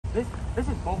This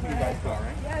is both of you guys' car,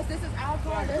 right? Yes, this is our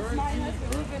car. That's my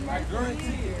husband. We've been married for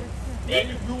years. And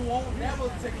you won't never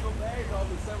take your bag off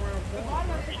the 704.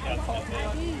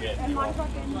 And my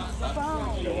fucking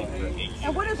phone.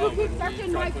 And what if you keep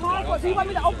searching my car for? Do you want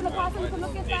me to open the car so you can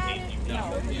look inside it? No.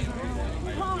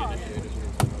 Come.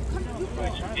 Come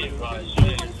you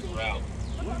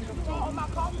on my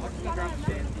car. This is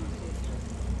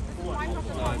my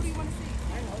fucking car. What do you want to see?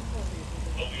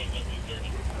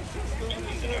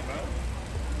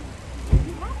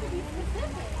 You have to be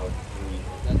specific.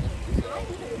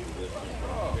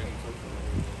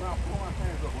 Now pull my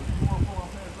pants up. When you want to pull my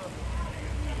pants up,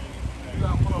 you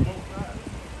got to pull up both sides.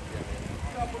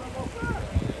 You got to pull up both sides.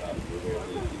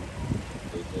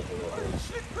 This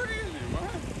shit crazy,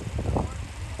 man.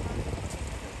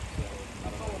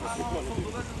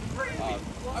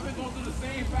 I've been going through the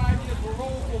same 5 years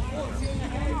parole for 14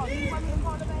 years.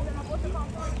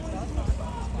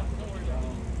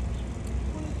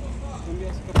 Let me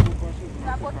ask a couple more questions.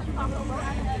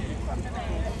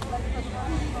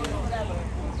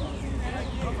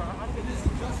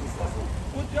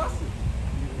 What justice?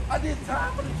 I did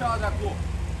time for the charge I caught.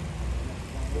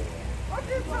 I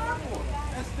did time for it.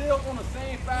 And still on the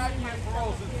same 5-year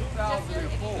parole since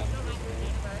 2004.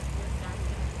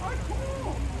 Alright,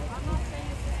 cool.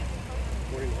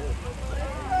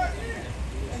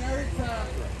 And every time,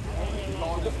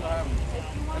 Lord, this will happen.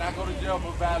 And I go to jail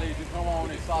for violations, they come on,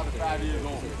 they saw the 5 years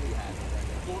over.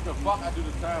 So what the fuck I do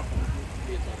this time for?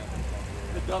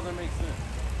 It doesn't make sense.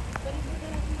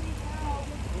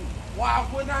 Why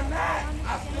wouldn't I not?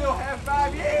 I still have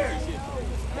 5 years.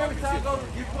 And every time I go to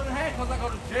get put in handcuffs, I go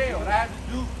to jail. And I have to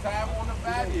do time on the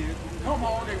 5 years. Come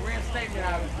on, they reinstate me and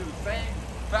I have to do the same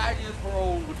 5 years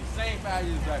parole with the same 5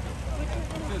 years record.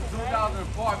 Since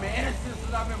 2004, man, and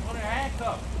since I've been put in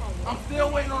handcuffs. I'm still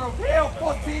waiting on a appeal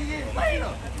 14 years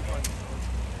later.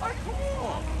 Like, come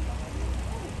on.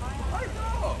 Like,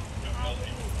 dog.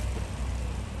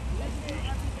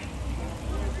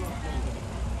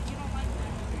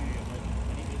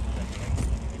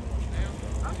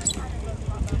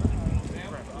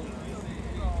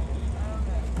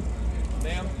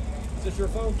 Ma'am, is this your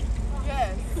phone?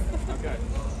 Yes. Okay.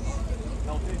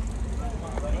 LT?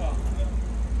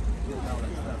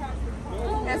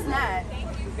 It's not.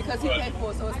 Because he paid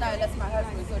for it, so it's not. That's my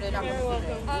husband, so they're not going to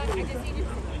see that.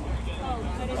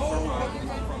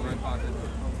 From Red Pocket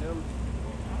from him.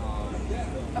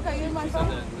 Okay, here's my phone.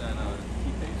 That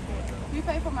he pays for it. You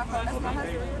pay for my phone. That's my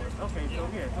husband. Okay, so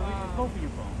here, so it's both of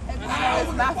your phones. It's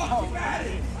my phone.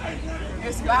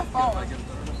 It's my phone.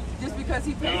 Just because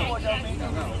he paid for it don't mean it's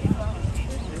his phone.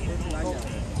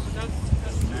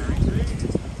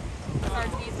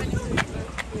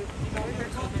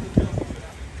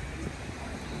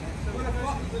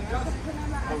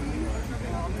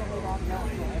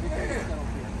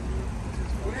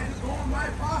 When they just go in my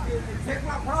pocket and take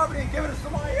my property and give it to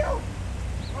somebody else,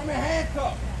 I'm in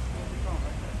handcuffs.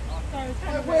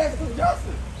 Like, where's the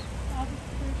justice?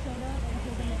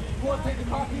 You want to take the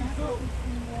car keys too?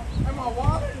 And my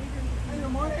wallet? And your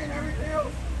money and everything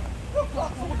else? What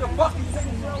the fuck you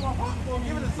taking shit out of my pocket for and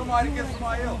give it to somebody to get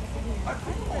somebody else? Like,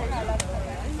 come on, man.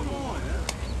 Come on, man.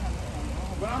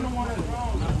 But I'm the one that's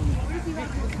wrong. That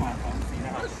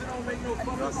shit don't make no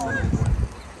fucking sense.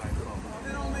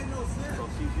 It don't make no sense. So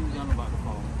she was on about the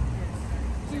phone.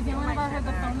 She was yelling about her,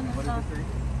 the phone and the stuff.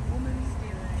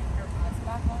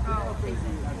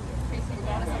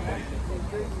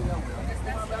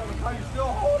 Are you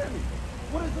still holding me?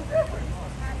 What is the difference?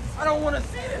 I don't want to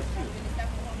see this shit.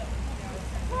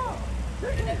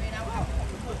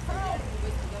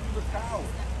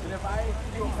 And if I ain't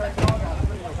you a crack dog, I'll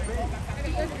put in your face.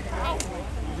 He's a coward.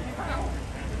 He's a coward.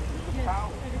 He's a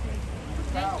coward. He's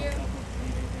a coward.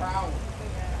 He's a coward.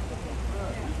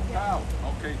 He's a coward.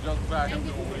 Okay, just back up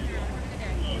to what you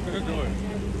doing. Do it.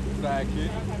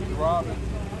 Sidekick. Robin.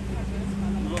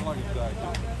 You look like a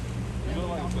sidekick. You look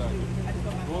like a sidekick.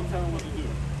 Go and tell him what to do.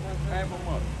 Amp him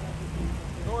up.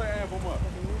 Go ahead, amp him up.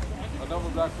 Another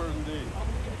black person did.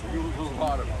 You was a little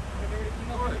harder. Go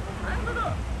ahead. Amp it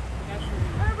up.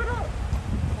 Amp it up.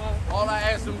 All I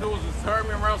asked him to do was just turn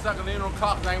me around so I could lean on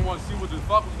cops. I ain't want to see what the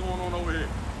fuck was going on over here.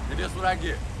 And that's what I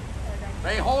get.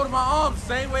 They ain't holding my arms the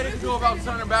same way they can do about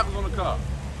turning backwards on the car.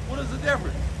 What is the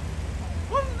difference?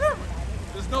 What is the difference?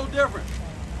 There's no difference.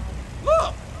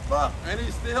 Look, look. And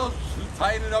he's still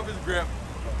tightening up his grip,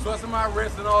 twisting my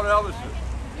wrist and all the other shit.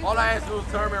 All I asked him was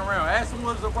turn me around. I asked him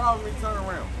what's the problem with me turning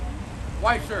around.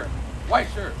 White shirt. White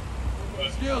shirt.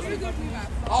 Excuse me.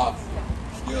 Officer.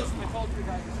 Excuse me.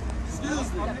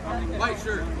 Excuse me. White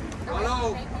shirt.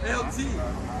 Hello. LT.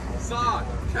 Sarge.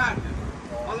 Captain.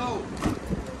 Hello.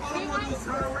 All I want to do is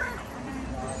turn around.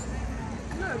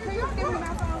 Can you give me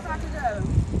my phone so I can go?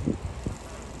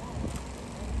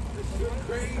 This shit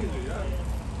crazy, yeah.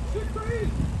 Shit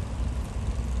crazy.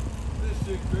 This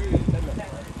shit crazy.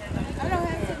 I don't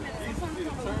have 10 minutes.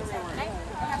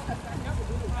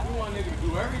 You want a nigga to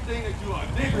do everything that you want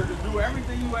a nigga to do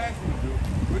everything you ask him to do,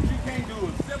 but you can't do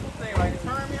a simple thing like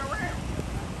turn me around.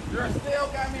 You're still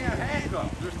got me in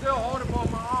handcuffs. You're still holding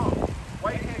both my arms.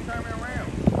 Why you can't turn me around?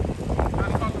 My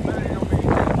responsibility don't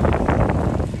mean anything.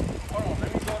 Hold on,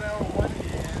 let me go down on one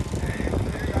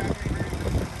knee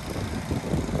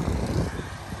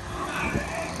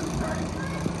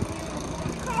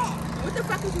What the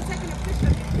fuck is you taking a picture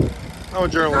of me? I'm a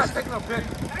journalist. not taking a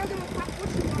picture. I don't give a fuck what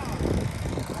you are.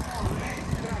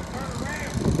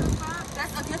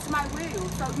 That's against my will,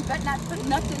 so you better not put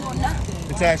nothing on nothing.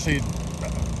 It's actually,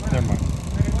 never mind.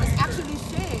 It's actually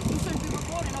shit. You shouldn't be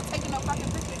recording or taking no fucking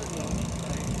pictures of me.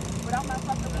 Without my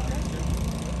fucking permission.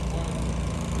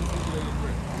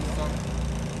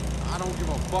 I don't give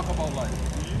a fuck about life.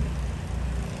 Do you?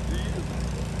 Do you?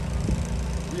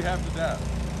 We have to die.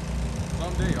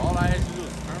 Someday, all I ask you to do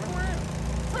is turn around.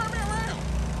 Turn me around.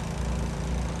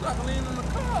 So I can lean in the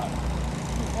car.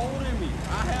 You holding me.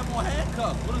 I have on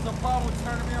handcuffs. What is the problem with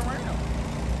turning me around?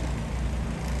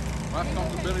 My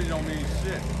comfortability don't mean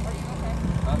shit.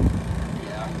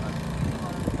 Yeah,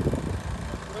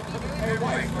 hey,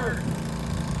 white shirt.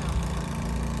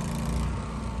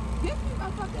 Give me my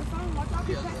fucking phone. Watch out,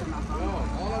 be passing my phone.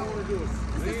 All I want to do is It's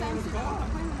the lean same in the shit I'm car.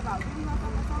 complaining about. Give me my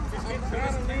fucking phone.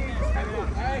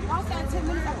 Hey, Y'all said 10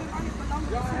 minutes. I've been running for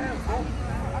longer than 10 minutes.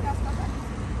 I got stuff I need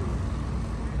to do.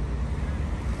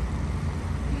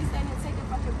 You standing there taking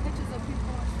fucking pictures of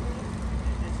people and shit.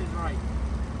 This is right.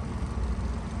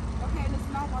 Okay, and it's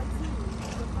not right too.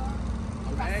 The fuck?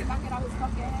 You got to smack it out his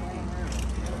fucking head.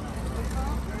 The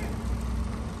fuck?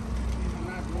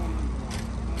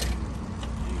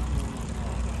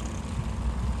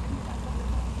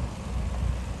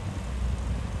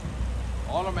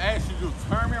 all I'm asking you to do is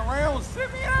turn me around and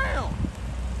sit me down.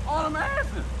 All I'm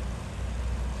asking.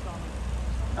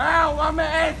 Now I'm gonna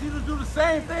ask you to do the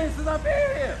same thing since I've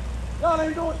been here. Y'all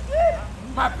ain't doing shit.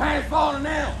 My pants falling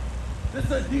down. This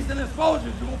is a decent exposure.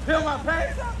 You gonna peel my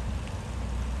pants up?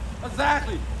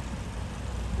 Exactly.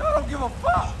 Y'all don't give a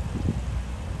fuck.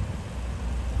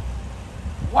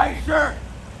 White shirt.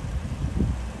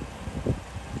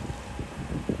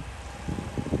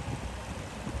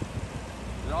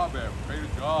 Y'all better pray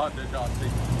to God that y'all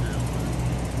take this jail.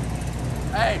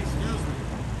 Hey, excuse me.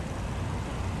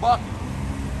 Bucky,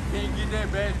 can you get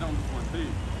that badge number for me,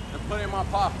 please? And put it in my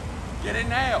pocket. Get it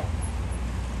now.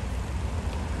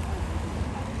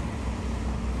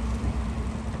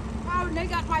 How they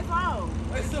got my phone?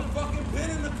 It's a fucking pin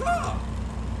in the car.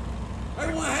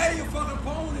 Everyone had your fucking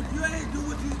phone if you ain't do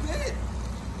what you did.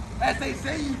 As they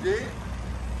say you did.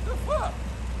 The fuck?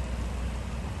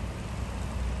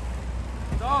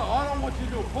 Dog, all I want you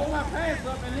to do is pull my pants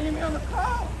up and leave me on the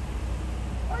car.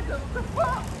 What the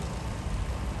fuck?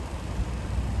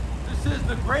 This is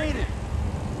degrading.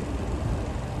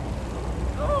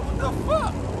 Oh, what the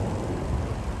fuck?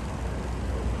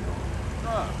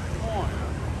 Come on, man.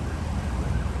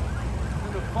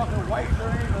 The fucking white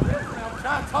shirt ain't gonna listen. I'm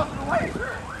trying to talk to the white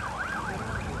shirt.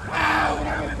 Wow, when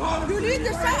I've been calling You need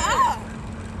to shut up.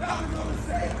 Y'all gonna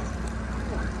say it.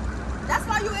 That's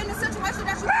why you in the situation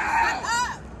that you need to shut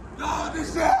up. No,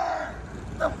 this shit hurt.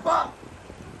 The fuck?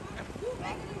 You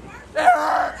making it worse. It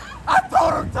hurt. I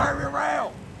told him turn me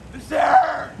around. This shit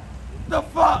hurt. The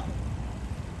fuck?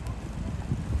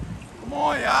 Come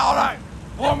on, y'all. Like,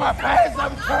 pull my pants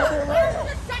up and turn me around.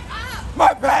 Just shut up.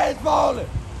 My pants falling.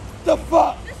 The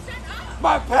fuck? Just shut up.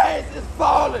 My pants is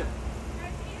falling.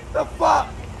 The fuck?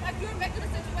 Like you're making the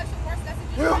situation worse. That's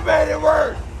what You made it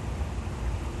worse.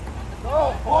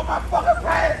 Go, pull my fucking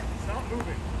pants. Stop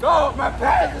moving. Go, my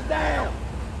pants is down.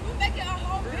 You making a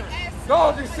whole big ass.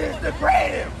 Go, this shit's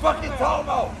degrading. Fucking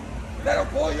Tomo. Let him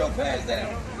pull your pants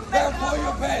down. Let him pull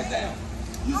your pants down.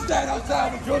 You stand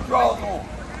outside with your drawers on.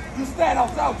 You stand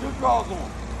outside with your drawers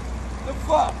on. The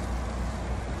fuck?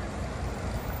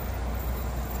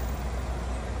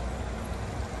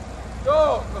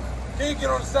 Go. Can you get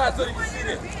on the side so you can see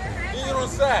this? Can you get on the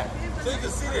side so you can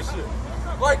see this shit?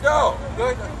 Like, go.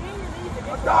 Go.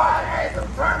 God, hey,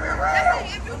 turn me around.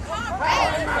 If you come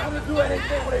How am I gonna do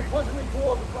anything when they pushing me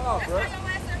towards the car, bro?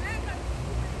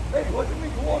 They pushing me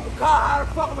towards the car. How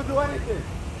the fuck am I do anything?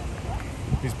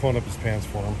 He's pulling up his pants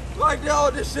for him. Like, yo,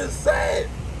 this shit's sad.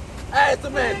 I asked the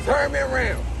man, turn me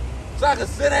around so I can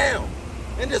sit down.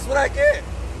 And this is what I get.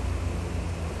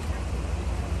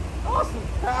 Y'all some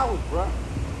cowards, bro.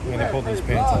 And he pulled his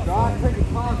pants up for him. I'm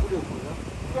taking time for this one, man.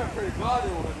 You gotta pray to God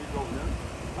they won't let me go, man.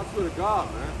 I swear to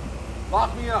God, man.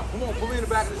 Lock me up. Come on, put me in the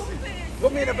back of the seat.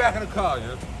 Put me in the back of the car,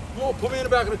 yeah. Come on, put me in the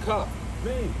back of the car.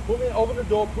 Me, put me, open the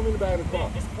door, put me in the back of the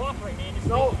car. Just cooperate, man. Just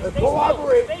No, stay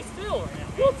cooperate. Still. Stay still right now.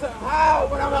 You'll tell how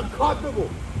when I'm uncomfortable.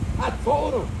 I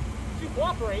told him. If you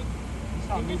cooperate,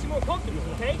 it gets you more comfortable,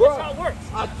 okay? Bruh, That's how it works.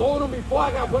 I told him before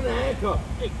I got put in the handcuff.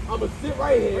 Hey, I'm gonna sit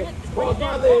right here, cross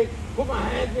my legs, put my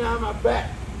hands behind my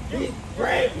back. He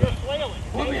grabbed me, You're flailing.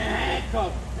 put me in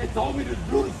handcuffs, and told me to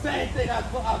do the same thing I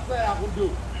said I would do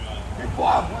before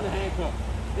I put in the handcuffs.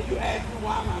 And you ask me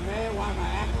why am I mad? Why am I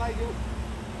acting like this?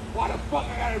 Why the fuck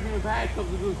I gotta be in handcuffs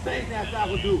to do the same thing I said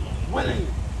I would do willingly?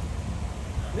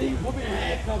 Then you put me in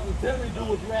handcuffs and tell me to do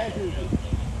what you asked me to do.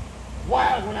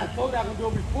 Why? When I told you I could do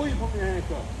it before you put me in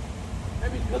handcuffs.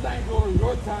 Maybe because I ain't doing it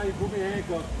your time, you put me in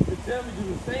handcuffs and tell me to do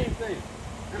the same thing.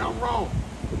 And I'm wrong.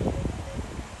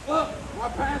 Look, my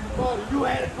pants are cold. You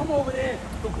had to come over there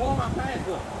to pull my pants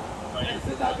up. And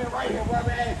since I've been right here where I've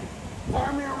been asking,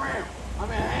 turn me around.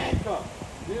 I'm in handcuffs.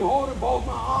 You're holding both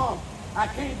my arms. I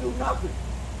can't do nothing.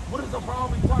 What is the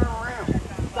problem with turning around?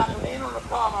 So I can lean on the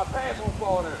car, my pants won't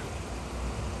fall down.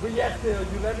 But yet still,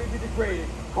 you let me be degraded,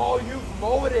 call you from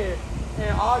over there,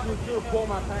 and argue with you to pull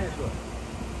my pants up.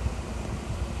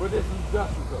 But this is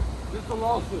justice, though. This is a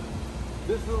lawsuit.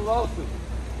 This is a lawsuit.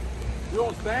 You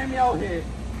don't stand me out here,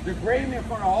 degrade me in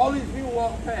front of all these people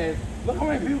walking past. Look how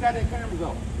many people got their cameras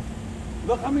off.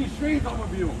 Look how many streams I'm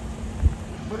viewing.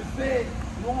 But instead,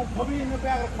 you won't put me in the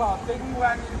back of the car, take me where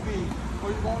I need to be, or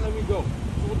you won't let me go.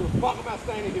 So what the fuck am I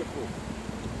standing here for?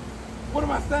 What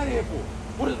am I standing here for?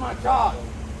 What is my charge?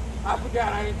 I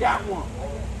forgot I ain't got one.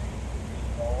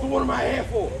 So what am I here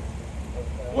for?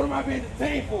 What am I being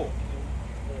detained for?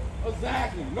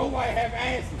 Exactly. Nobody have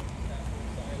answers.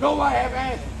 Nobody have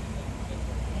answers.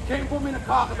 You can't put me in the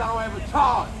car because I don't have a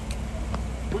charge.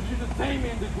 But you detain me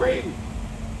and degrade me.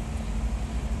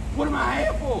 What am I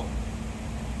here for?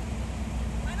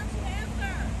 Why don't you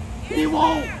answer? He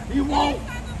won't. He won't.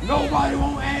 Nobody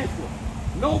won't answer.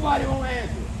 Nobody won't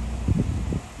answer.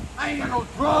 I ain't got no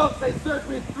drugs. They searched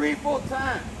me 3-4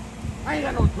 times. I ain't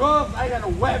got no drugs. I ain't got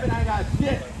no weapon. I ain't got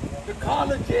shit. The car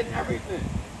legit and everything.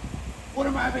 What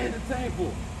am I being detained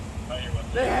for?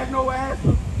 They have no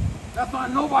answer. That's why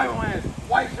nobody will answer.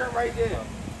 White shirt right there.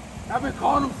 I've been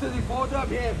calling them since he pulled up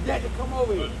here. Yet to come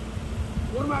over here.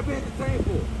 What am I being detained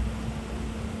for?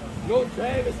 No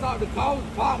traffic stop. The car was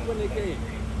parked when they came.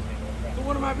 So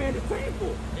what am I being detained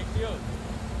for?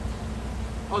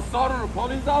 Assault on a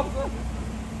police officer?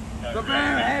 The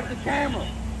man had the camera.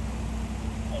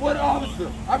 What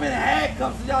officer? I've been in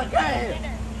handcuffs since y'all got here.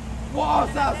 What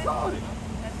officer I saw it?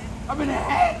 I've been in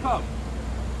handcuffs.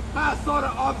 I saw the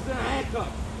officer in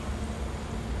handcuffs.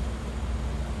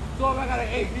 So if I got an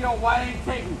APO, why they ain't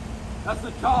take me? That's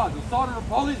the charge. Assault on a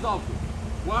police officer.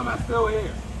 Why am I still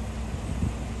here?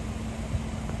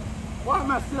 Why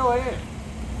am I still here?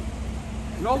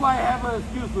 Nobody have an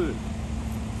excuse for this.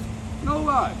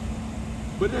 Nobody.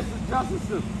 But this is justice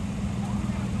system.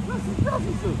 This is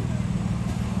justice system.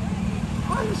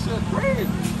 Why this shit crazy?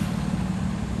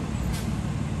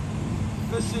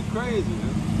 This shit crazy,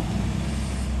 man.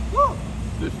 Look.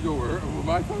 There she go with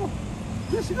my phone.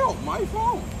 There she go, my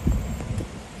phone.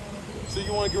 So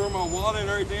you want to give her my wallet and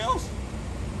everything else?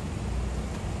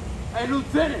 Hey,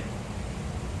 Lieutenant.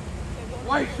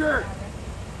 White shirt.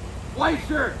 White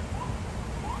shirt.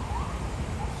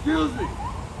 Excuse me.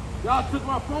 Y'all took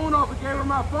my phone off and gave her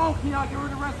my phone. Can y'all give her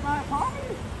the rest of my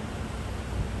property?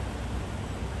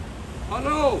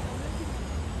 Hello?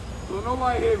 So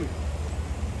nobody hear me.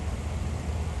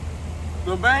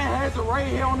 The man has it right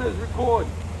here on this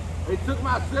recording. They took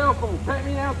my cell phone. Pat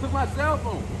me down, took my cell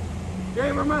phone.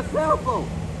 Gave her my cell phone.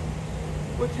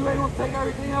 But you ain't gonna take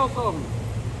everything else off me.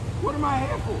 What am I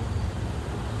here for?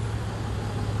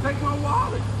 Take my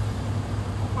wallet.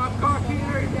 My car key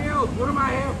and everything else. What am I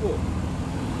here for?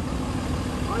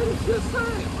 Why this shit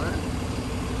sad, man?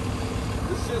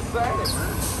 This shit sad,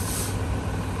 man.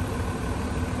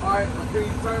 Alright, can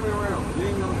you turn me around? You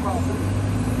ain't gonna talk to me.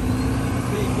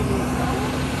 Can you give me a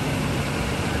second?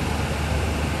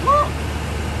 Look!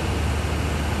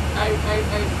 Hey,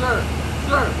 sir.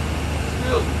 Sir.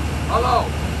 Excuse me. Hello.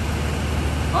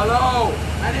 Hello.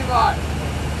 Anybody?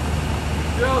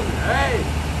 Excuse me.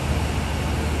 Hey.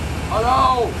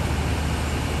 Hello.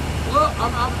 Look,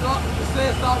 I'm you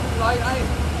said something like I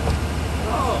ain't.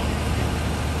 No.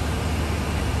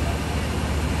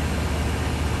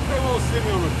 They won't sit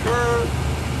me on the curb.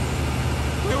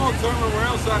 They won't turn me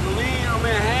around so I can lean. I'm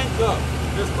in handcuffs.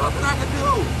 There's nothing I can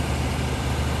do.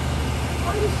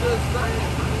 Why you shit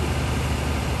saying, man?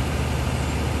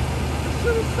 This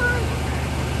shit is saying.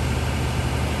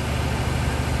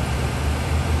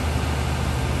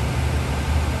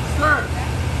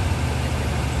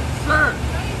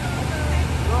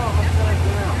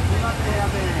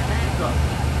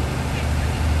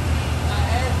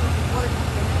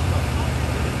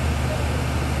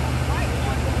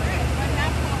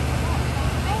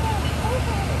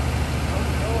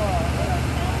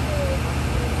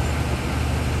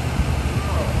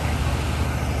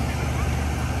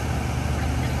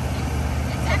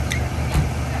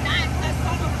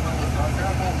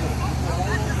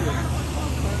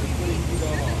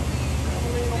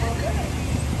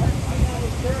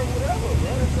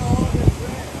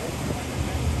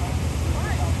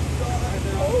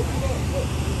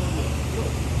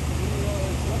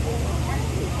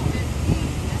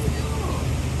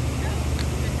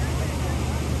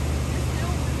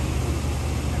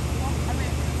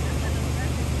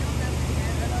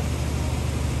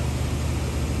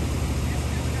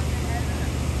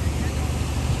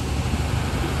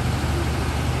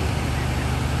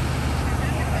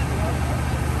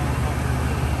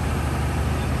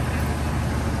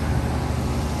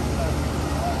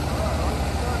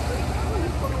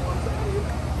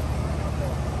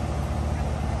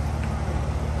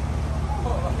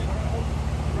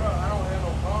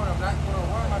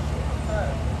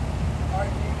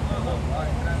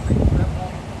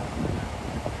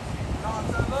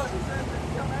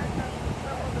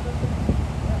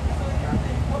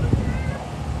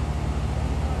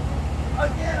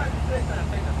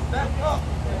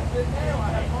 Can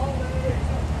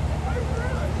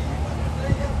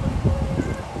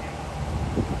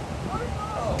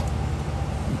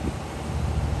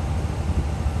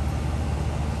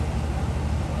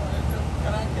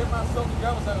I get myself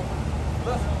together so I can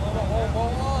listen? I'm gonna hold my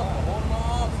arms. I'm holding my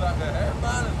arms out there.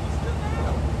 Everybody's listening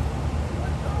down.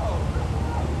 Let's go.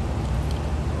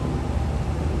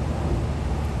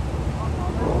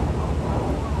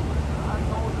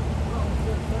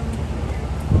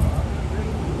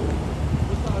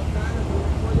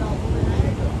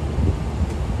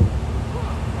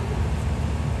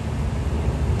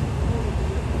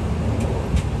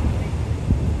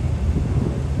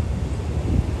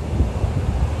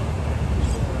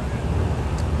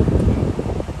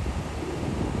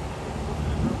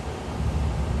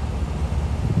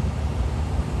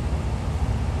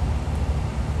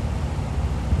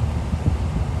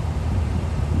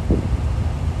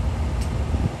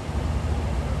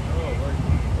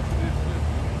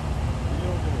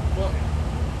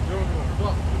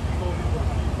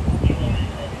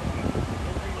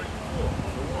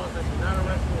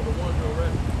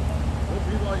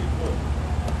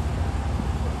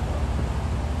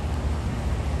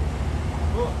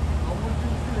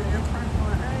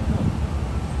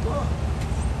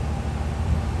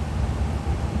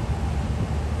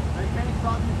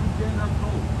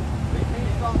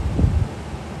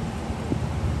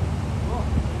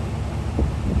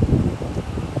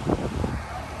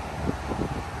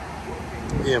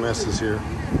 EMS is here.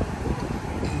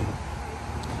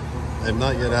 I have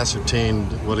not yet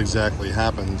ascertained what exactly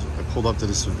happened. I pulled up to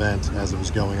this event as it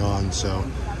was going on, so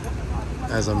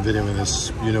as I'm videoing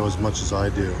this, you know as much as I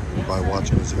do by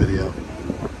watching this video.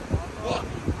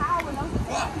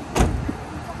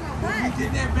 You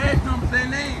get their badge numbers, their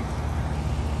names.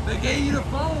 They gave you the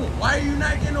phone. Why are you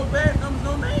not getting no badge numbers,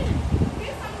 no names?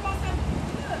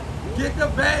 Get the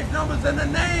badge numbers and the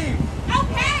names.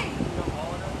 Okay.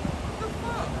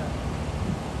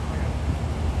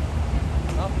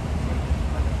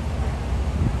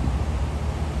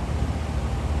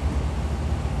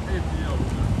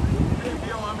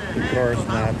 The car is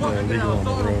not legal on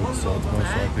the road, so it's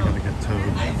most likely going to get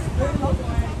towed.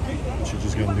 She's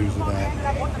just going to lose with that.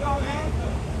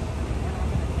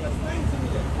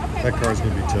 That car is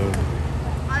going to be towed.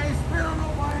 I ain't spit on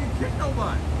nobody, I ain't kick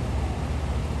nobody.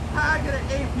 How I get an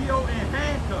APO in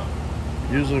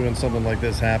handcuffs? Usually when something like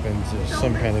this happens, there's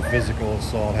some kind of physical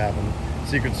assault happen.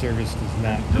 Secret Service does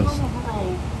not just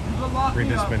bring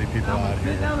this many people out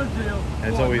here. And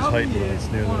it's always heightened when it's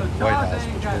near the White House,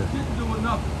 which we're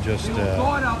just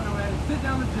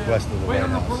west of the White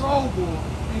House. Parole board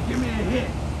and give me a hit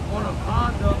on a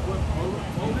conduct with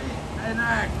police and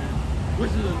action,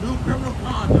 which is a new criminal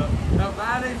conduct, a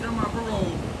violation of my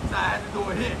parole, so I had to do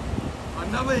a hit.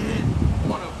 Another hit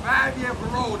on a 5-year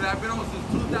parole that I've been on since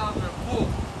 2004.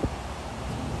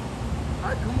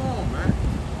 Alright, come on, man.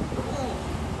 Come on.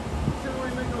 This shit don't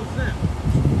even make no sense.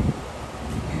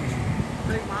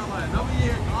 Take my life. Another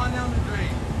year gone down the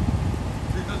drain.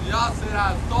 Because y'all said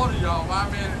I assaulted y'all while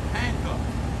I'm in handcuffs.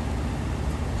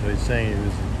 So he's saying he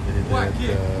was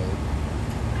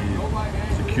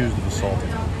accused of assaulting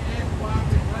him.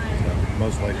 So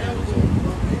most likely it was some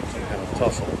kind of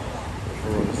tussle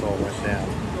before this all went down.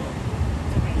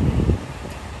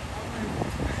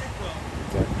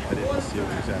 But I didn't see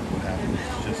exactly what happened.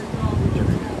 It's just during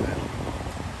the event.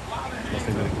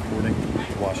 MustangMedic reporting,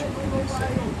 Washington, D.C.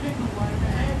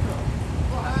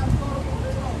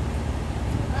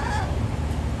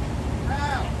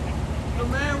 The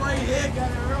man right here got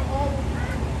a real old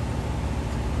man.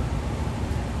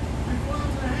 Before I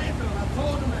was in the handcuffs, I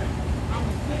told the man, I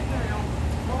was sitting down,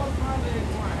 crossed my legs,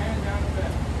 with my hand down the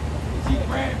back. She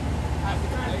grabbed me. I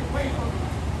said, wait,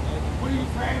 what are you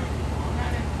grabbing? I'm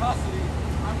not in custody.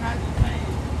 I'm not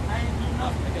detained. I ain't do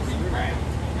nothing. She grabbed me.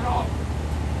 Get off.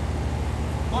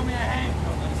 Put me in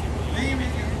handcuffs. Leave me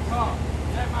in the car.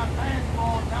 Let my pants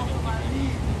fall down to my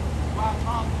knees while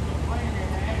I'm complaining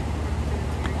and asking.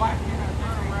 Why can't I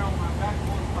turn around my back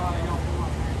towards the body off of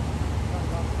my pants?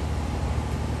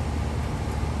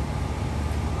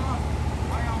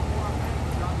 Why y'all want my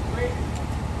pants? I'm waiting.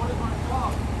 What is my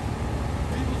job?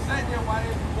 People sat there while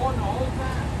they were recording the whole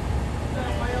time.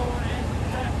 Why y'all want to answer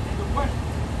the question?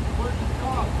 What is the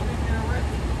job? When they get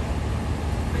arrested?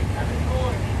 They kept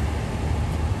ignoring it.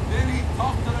 Then he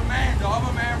talked to the man, the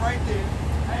other man right there.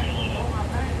 Hey, pull my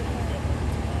pants up.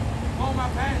 Pull my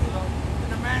pants up. And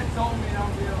the man told me that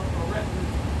I'm being arrested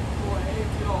for an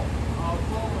APO.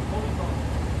 Assault with police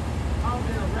officer. I'm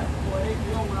being arrested for an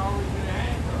APO when I already been in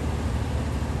handcuffs.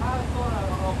 I thought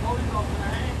a police officer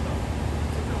in handcuffs.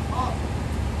 It's impossible.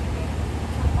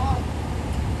 It's impossible.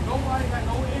 Nobody got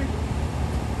no injury.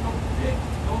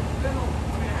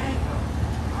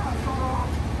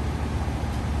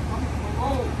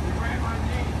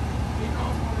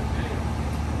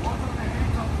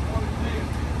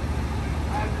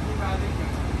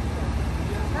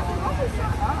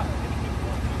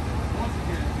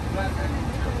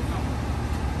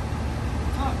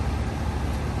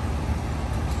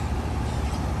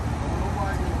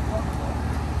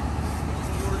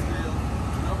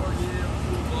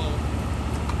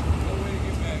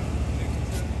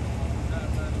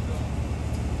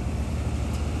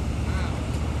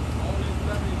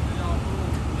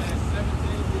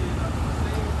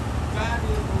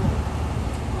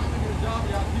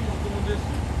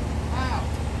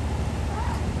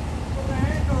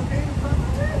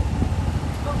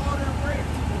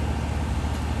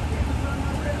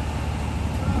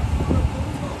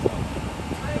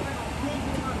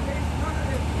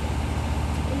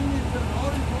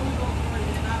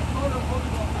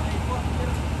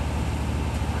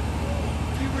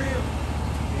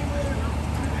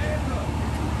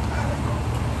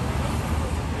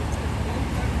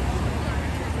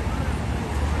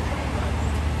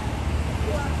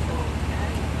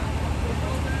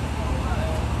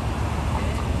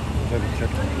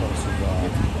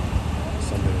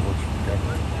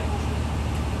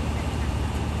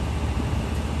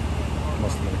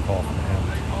 call from him.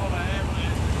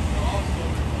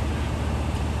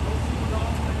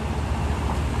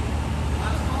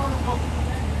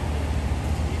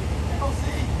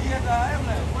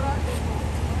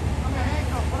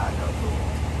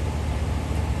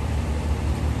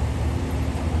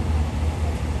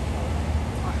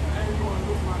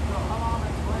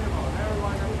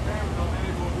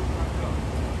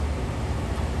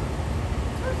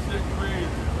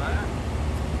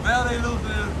 Now they losing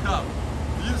his cup.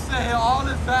 You sit here all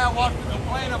this time watching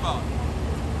complain about it.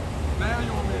 Now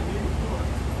you want me to leave the store.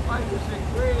 Why this shit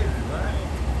crazy, right?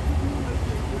 This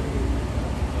shit crazy.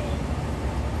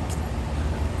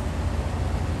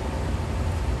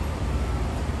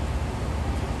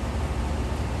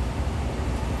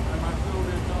 Am I still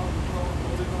there, y'all?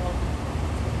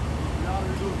 Y'all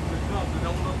be losing the cup. It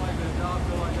don't look like that. Y'all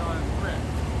feel like y'all in threat.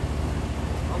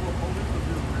 I'm a police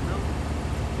abuse, remember?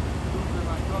 Losing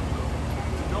my cup though.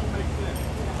 It don't make sense.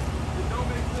 It don't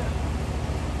make sense.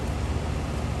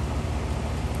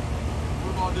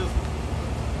 What about this one?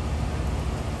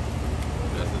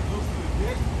 This is looser than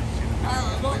this.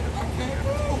 Look, I can't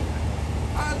move.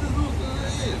 How is this looser than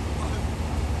it is?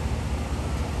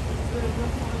 It says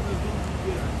this one is a looser than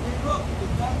this. Hey, look,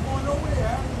 it's not going nowhere.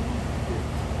 How is it looser than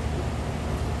this?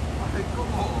 I said,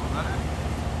 come on, man.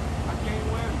 I can't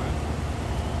win, man.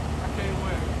 I can't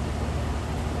win.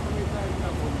 Let me tell you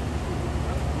that one.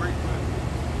 That's a great question.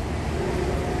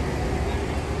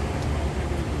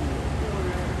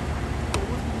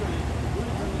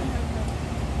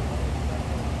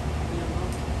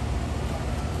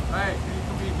 Hey, can you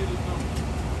come here and get this number?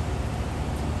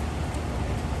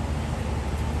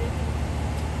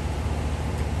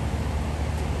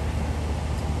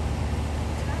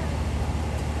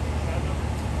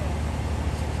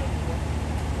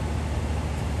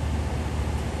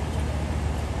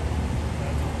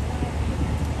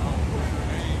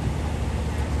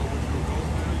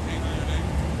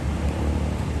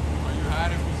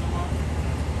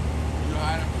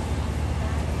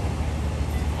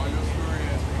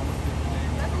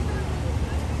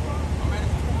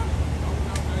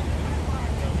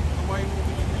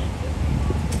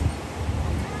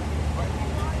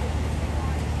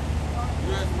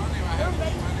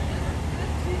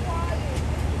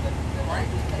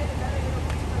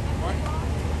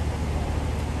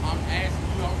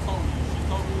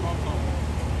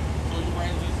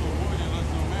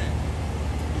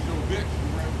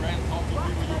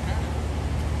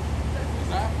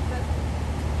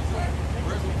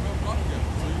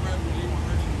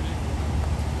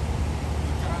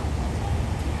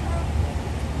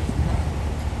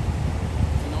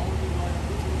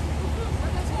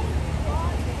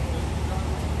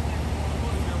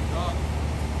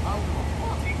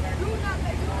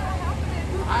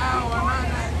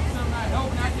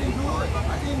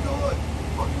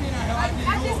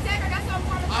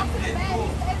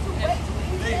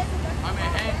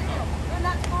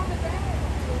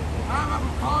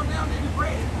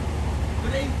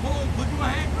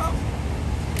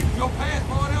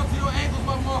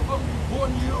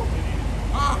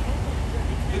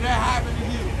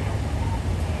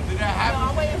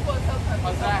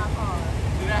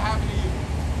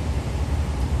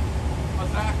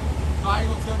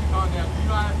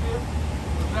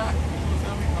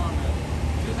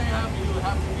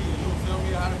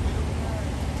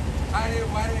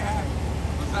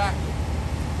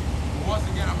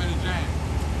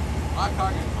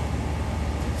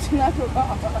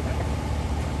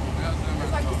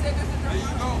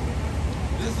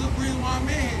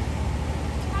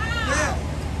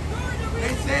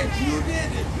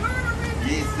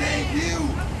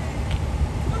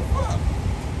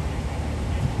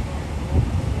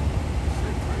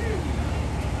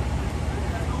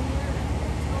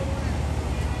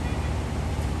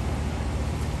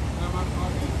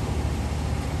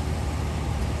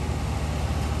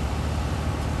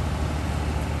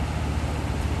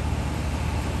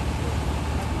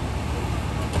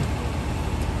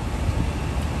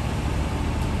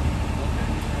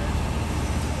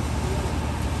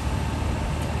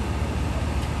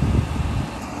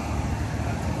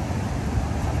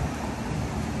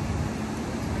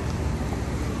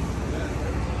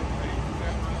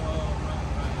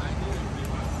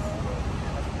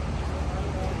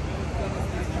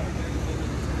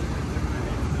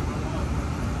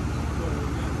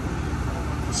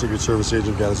 Secret Service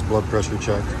agent got his blood pressure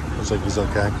checked. Looks like he's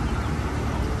okay.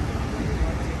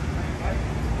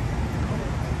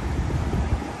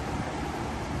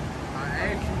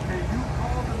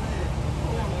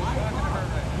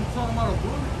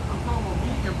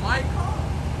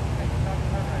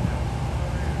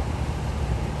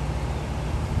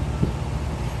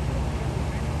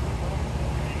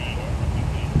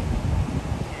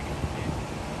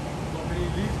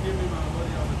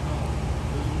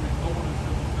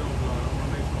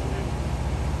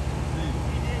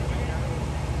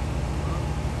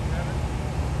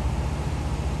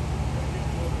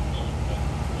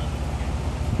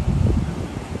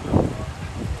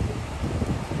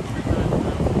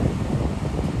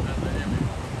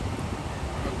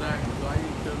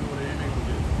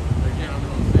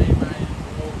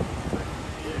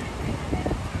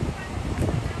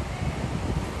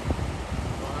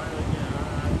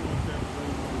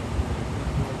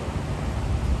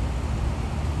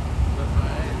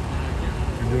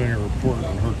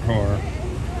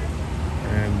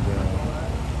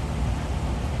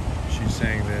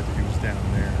 saying that he was down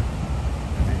there,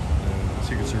 and the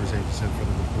Secret Service agent said for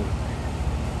the report.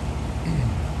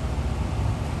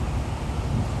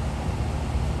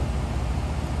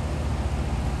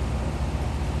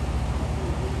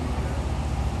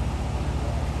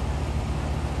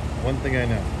 One thing I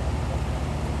know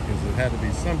is it had to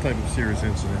be some type of serious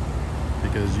incident,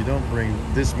 because you don't bring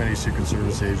this many Secret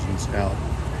Service agents out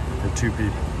for 2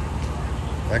 people.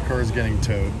 That car is getting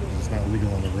towed because it's not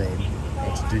legal on the road.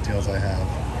 That's the details I have.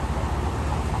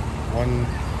 One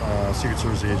Secret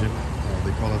Service agent,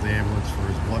 they called out the ambulance for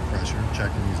his blood pressure,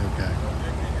 checking he's okay.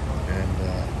 And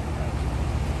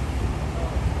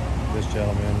this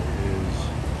gentleman is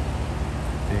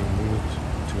being moved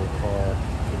to a car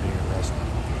for being arrested.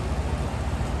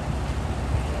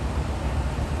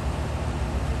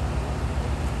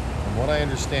 From what I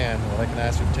understand, what I can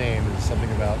ascertain is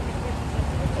something about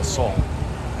assault.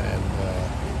 And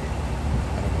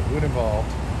I don't know who it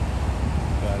involved,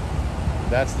 but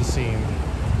that's the scene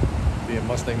via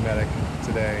MustangMedic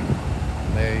today,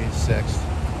 May 6th.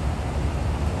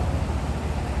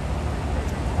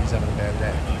 He's having a bad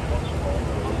day.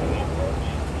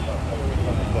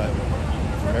 But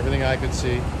from everything I could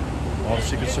see, all the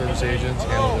Secret Service agents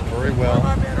handled it very well.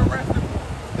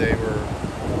 They were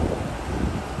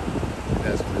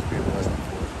asking us to be arrested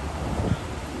for it.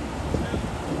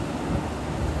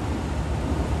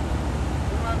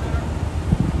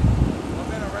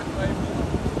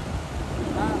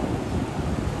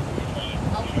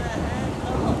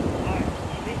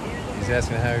 He's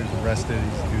asking how he was arrested.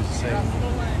 He was saying,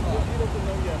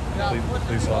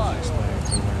 police officers explaining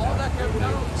to him right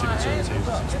now. The Secret Service agents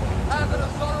explaining to him.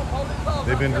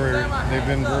 They've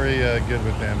been very good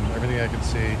with them. Everything I could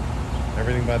see,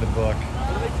 everything by the book.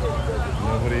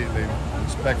 They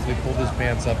respectfully pulled his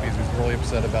pants up. He was really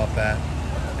upset about that.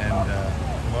 And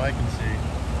from what I can see,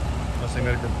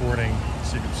 MustangMedic reporting,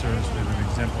 Secret Service did an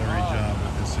exemplary job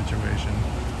with this situation.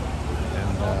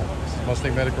 And this is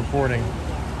MustangMedic reporting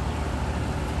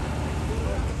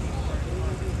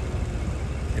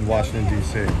in Washington,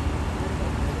 D.C.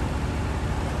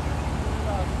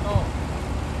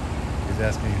 He's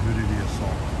asking who did he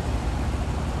assault?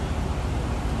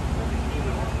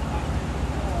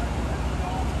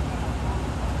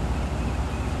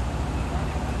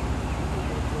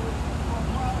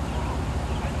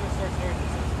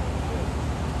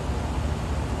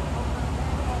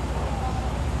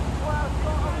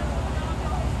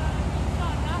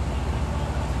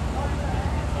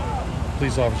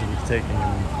 Police officer was taking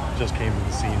him, just came to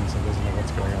the scene, so doesn't know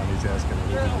what's going on. He's asking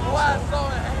him. Why I saw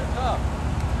it handcuffed?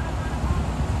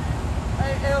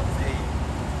 Hey, LT,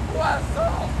 who I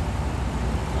saw?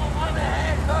 I'm in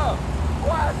handcuffs. Who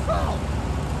I saw?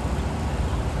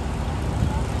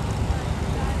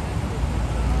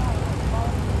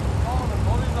 Oh, the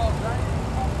police officer.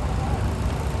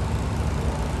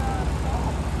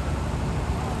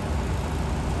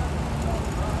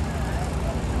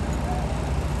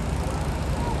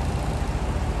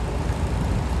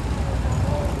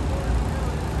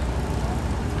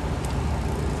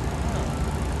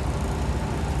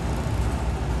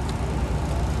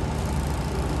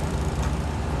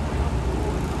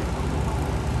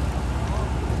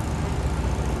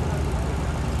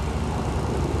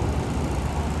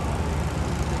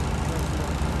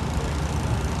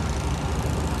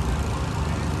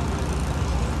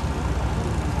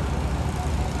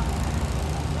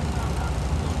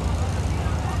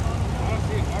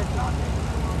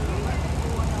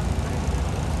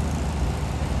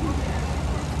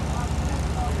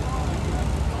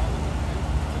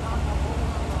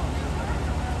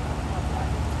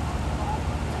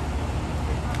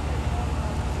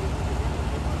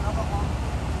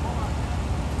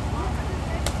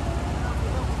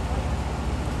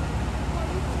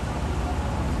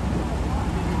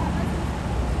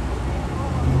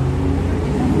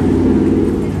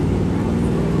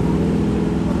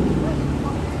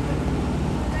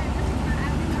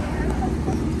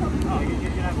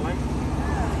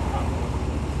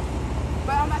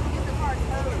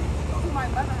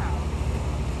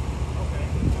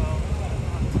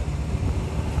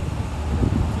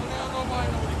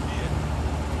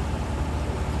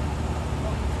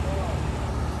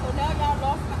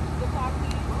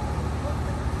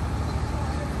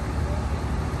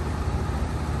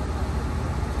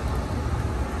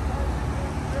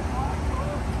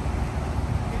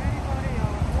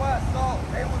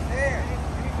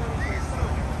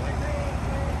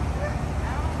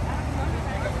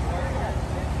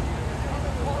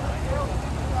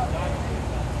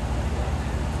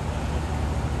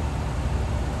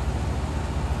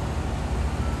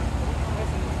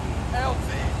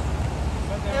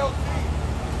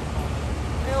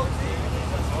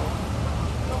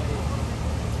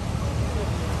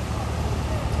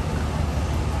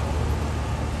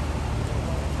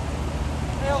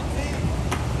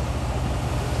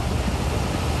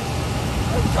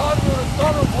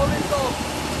 assaulted a police officer.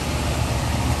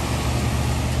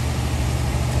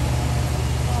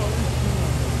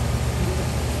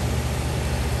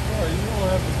 You don't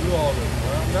have to do all this,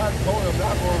 man. I'm not going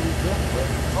to resist it.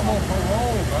 I'm on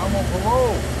parole, man. I'm on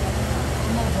parole,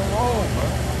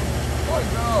 man. My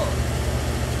God.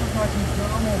 Just like you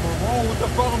said, I'm on parole. What the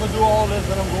fuck I'm going to do all this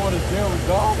and I'm going to jail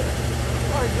regardless?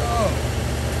 My God.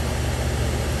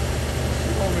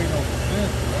 It don't make no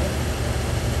sense, man.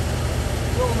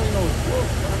 It don't make no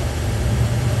sense, man.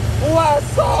 Who I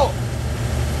assault?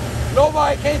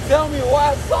 Nobody can't tell me who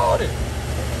I assaulted.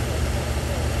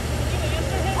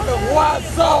 Why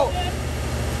so?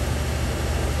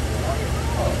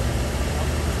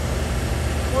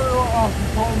 Officer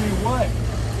told me what?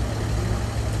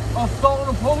 Assaulting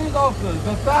a police officer. There's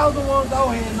 1,000 ones out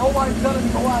here. Nobody telling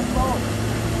me who I assaulted.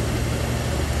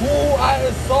 Who I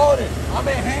assaulted. I'm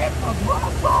in handcuffs. Who I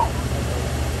assaulted?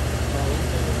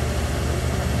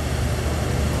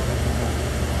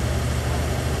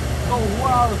 So who I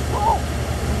assaulted?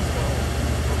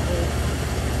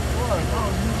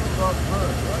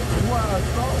 Who I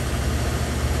assaulted?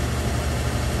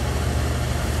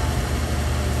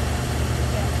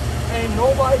 Ain't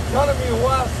nobody telling me who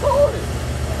I assaulted.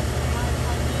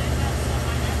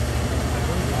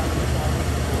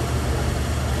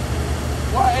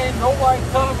 Why ain't nobody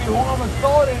telling me who I'm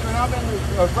assaulting and I've been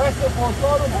arrested for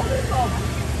assaulting police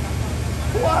officers?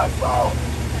 Who I assaulted?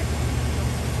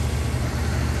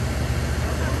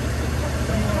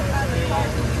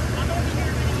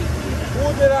 Who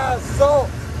did I assault?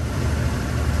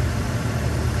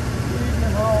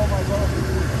 Oh my God.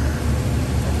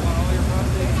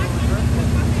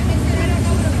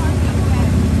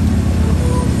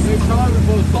 They charged me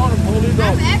for assaulting police officers.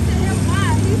 I'm asking him why.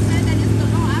 He said that it's the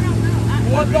law. I don't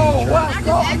know. What law? What? I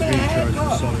just I'm in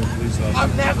handcuffs.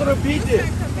 I'm not gonna beat this.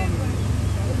 Come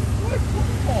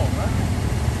on, man.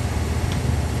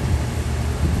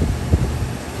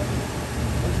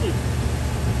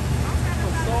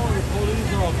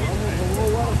 Police officer.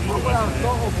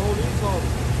 Police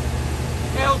officer.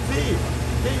 LT,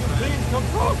 can you please come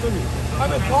talk to me? I've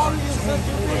been calling you since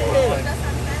you've been here.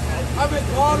 I've been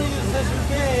calling you since you've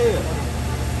been here.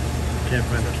 Can't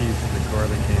find the keys to the car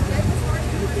that came in.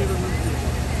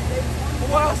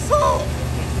 What I saw.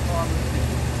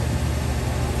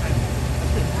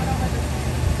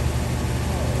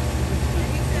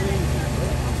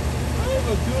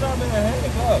 Dude, I'm in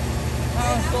handcuffs. I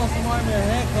saw somebody in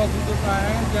handcuffs with just my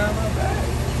hands down my back.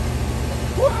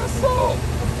 What I saw?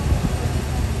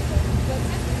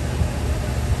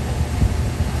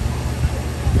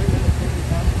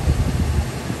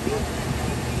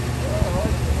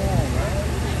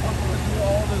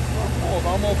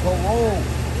 I'm on parole.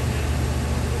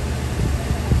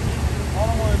 I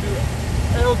don't want to do it.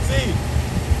 LT.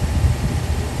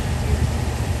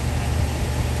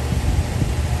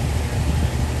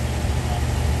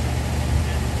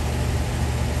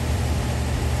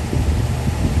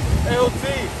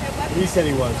 He said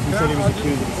he was. He said he was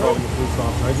accused of assaulting a police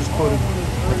officer. I just quoted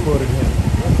him.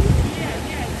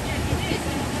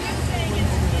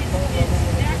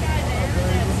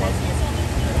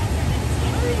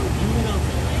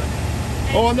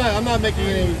 Oh, I'm not making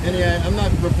any. I'm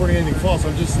not reporting anything false.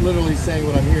 I'm just literally saying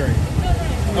what I'm hearing.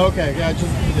 Okay,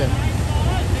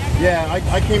 yeah,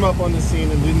 I came up on the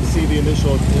scene and didn't see the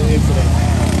initial incident.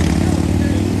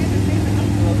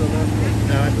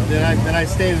 Then I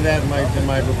stated that in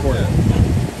my report.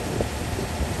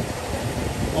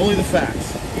 Only the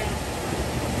facts.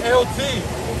 LT.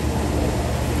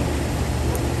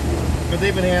 But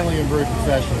they've been handling him very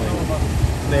professionally.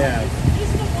 They have.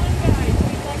 He's the one guy.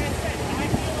 Like I said, I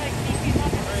feel like he came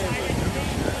up on the side of the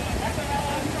state. That's what I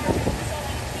was talking to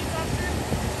police officer.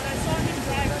 But I saw him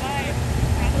drive by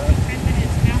probably 10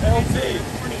 minutes after LT. the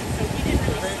morning, so he didn't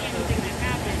really see anything that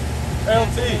happened.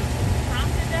 LT.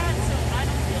 Prompted that, so I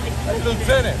don't feel like Hey,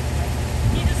 Lieutenant.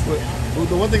 he just Well,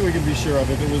 the one thing we can be sure of,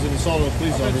 if it was an assault on a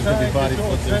police officer, there's going to be body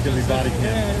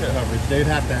cam coverage. They'd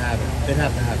have to have it. They'd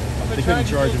have to have it. They couldn't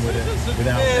charge him with it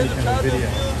without any kind of video.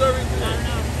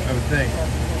 I would think.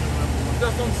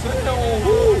 That's what I'm saying.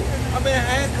 I'm in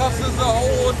handcuffs is a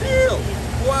whole deal.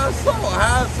 Why I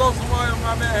saw somebody when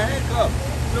I'm in handcuffs.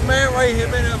 The man right here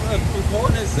been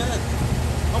recording it since.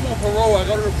 I'm on parole. I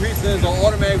go to the precinct. It's an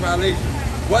automatic violation.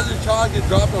 Whether the charge gets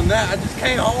dropped on that, I just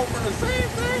came home for the same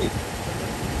thing.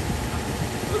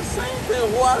 The same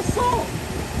thing. Who I saw.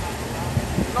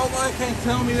 Nobody can't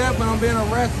tell me that, but I'm being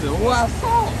arrested. Who I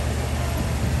saw.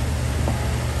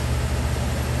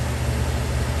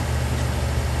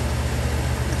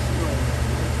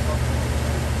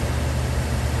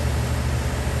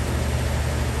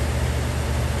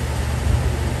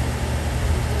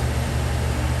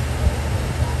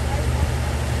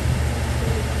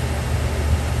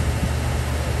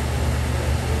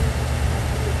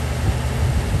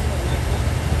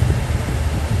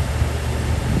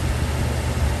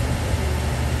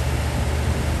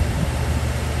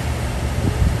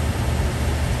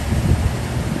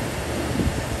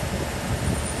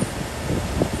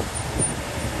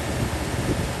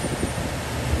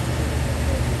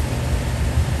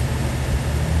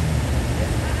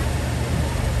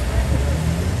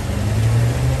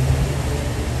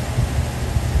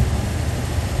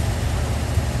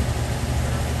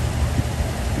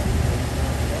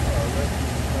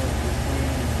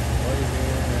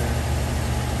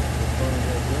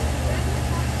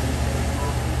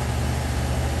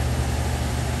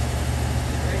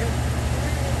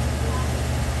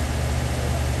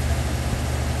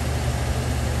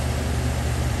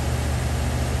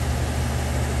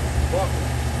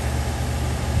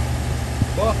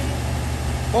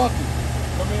 Fuck it.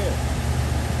 Come here.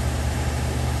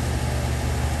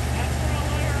 That's where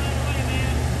I'll let her run away,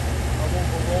 man. I want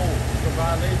parole. It's a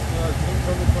violation of some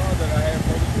criminal conduct I have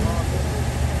police contact.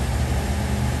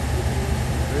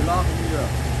 They locking me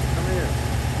up. Come here.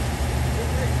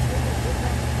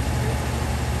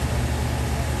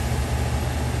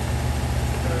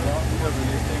 They lock me up and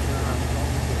they think that I'm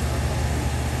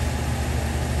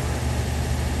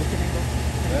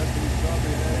that's who shot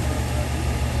me.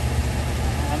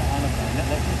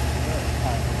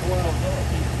 Well,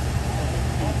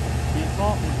 the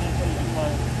assault is basically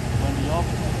because when the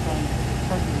officer is trying to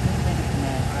search the dispatch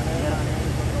command,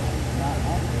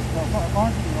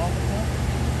 according to the officer,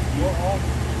 your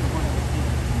officer is going to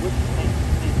take which state to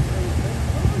state.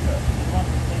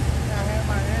 I have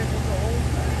my hands on the whole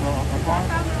thing. Well,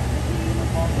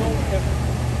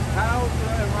 How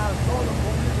am I assault a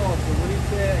police officer when he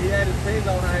said he had his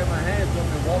taser on, I had my hands up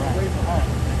and walked away from him?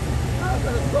 How's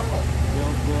that assault?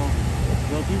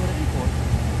 We'll deal with it in court.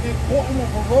 Important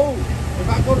on parole. If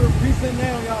I go to the precinct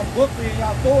now and y'all book me and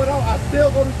y'all throw it out, I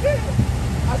still go to jail.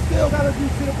 I still gotta do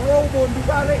see the parole board and do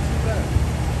violations then.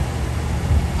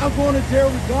 I'm going to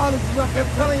jail regardless, as I kept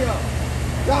telling y'all.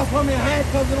 Y'all put me in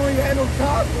handcuffs and don't even have no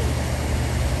charges.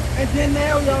 And then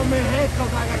now y'all in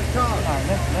handcuffs, I got a charge. All right,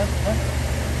 let's.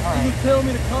 All And you right. tell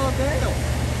me to calm down.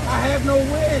 I have no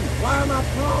win. Why am I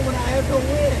calm when I have no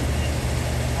win?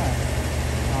 All right.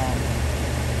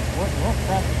 What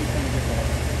traffic is going to get that?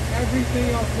 Everything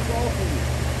else was off of me.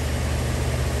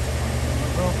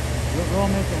 We'll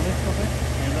make a list of it.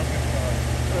 And look at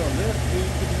A list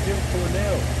needs to be given to a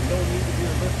nail. You don't need to be a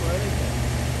list for anything. a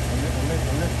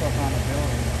list of on the bill.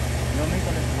 We'll make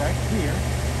a list right here.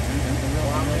 And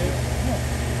we'll I'm here. Yeah,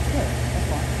 that's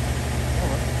fine. All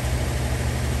right.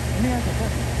 Let me ask you a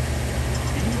question.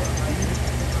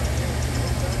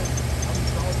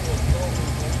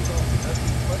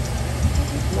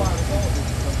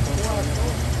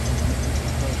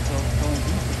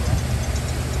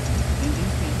 In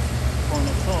DC, for an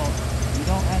assault, you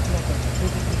don't actually have to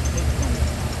physically take someone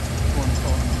for an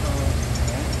assault.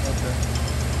 Okay.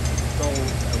 So,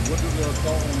 what does the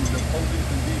assault on the police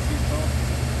in D.C. come?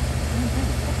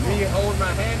 Me holding my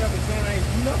hand up and saying I ain't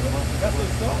do nothing? That's an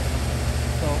assault?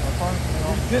 So, according to the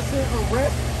law, Resisting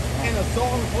arrest and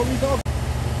assault on a police officer?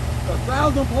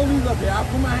 1,000 police up there. I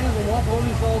put my hands on one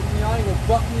police officer and y'all ain't gonna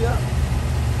fuck me up.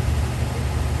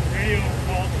 Radio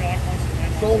called Jock once and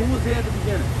then. So who was there at the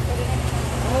beginning?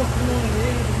 Oh, someone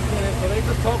here at the beginning, so they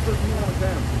could talk to me on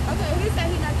camera. Okay, he said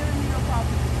he's not giving me no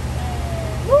problem.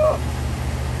 Woo!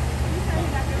 He said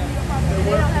he's not giving me no problem.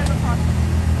 They don't have no problem.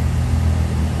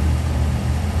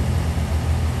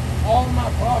 All my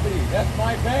property, that's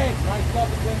my bag. My stuff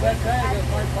is in that bag,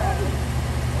 that's my property.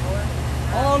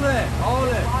 All that, all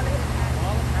that.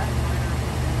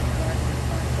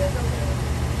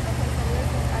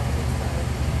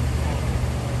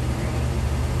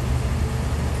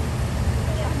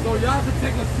 So y'all can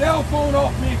take a cell phone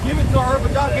off me and give it to her,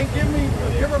 but y'all can't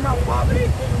give her my property?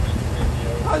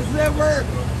 How does that work?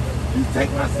 You take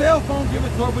my cell phone, give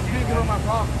it to her, but you can't give her my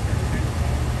property.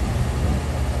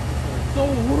 So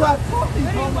who do I talk to? You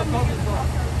talking about talking to her?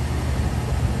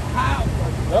 How?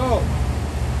 No.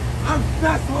 I'm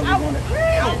not supposed to go to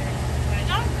jail.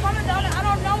 I'm coming down there. I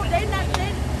don't know.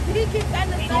 He keeps saying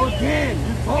the same. So again,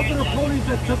 you talk to the police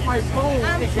that took my phone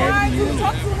I'm and gave trying it to to you.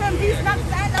 talk to him. He's not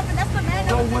saying nothing. That's the man that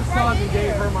So was what just right sergeant gave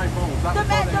here. her my phone? The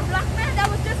black man that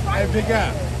was just right Hey, big guy,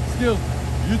 excuse me.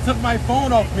 You took my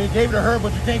phone off me and gave it to her,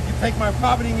 but you can't take my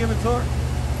property and give it to her?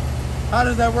 How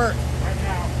does that work? right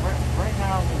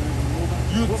now, we're moving.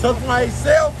 You took my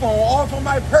cell phone off of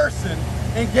my person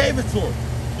and gave it to her.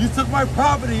 You took my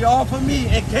property off of me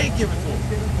and can't give it to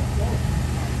her.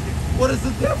 What is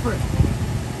the difference?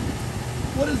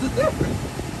 What is the difference?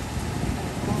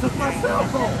 You took my cell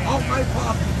phone off my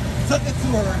property, took it to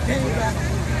her, and came back,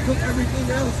 took everything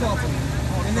else off of me.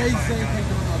 And now you saying take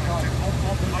it on my property.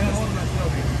 I'm holding my cell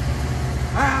phone.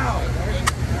 How?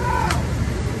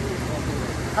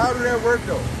 How did that work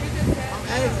though? I'm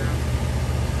asking.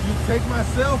 You take my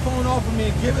cell phone off of me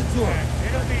and give it to her.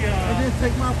 It'll be, And then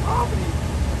take my property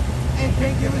and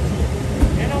can't give it to her.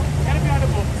 it'll be on the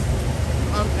books.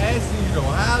 I'm asking you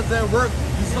though, how does that work?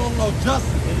 You don't know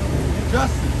justice.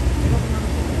 Justice,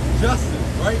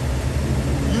 right?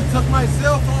 You took my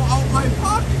cell phone out my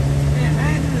pocket and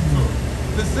handed it to her.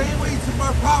 The same way you took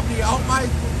my property out my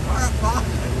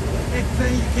pocket and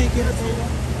saying you can't give it to her.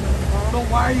 So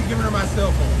why are you giving her my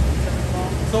cell phone?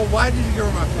 So why did you give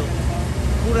her my cell phone?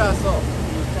 Who did I assault?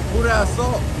 Who did I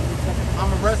assault?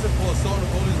 I'm arrested for assaulting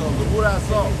a police officer. Who did I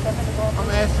assault? I'm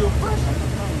gonna ask you a question.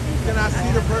 Can I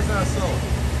see the person I assaulted?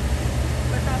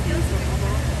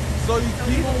 So you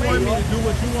keep on wanting me to do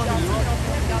what you want me to do.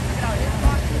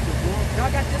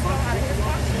 Y'all got this one out of his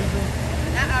pocket.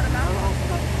 Not out of my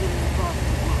pocket.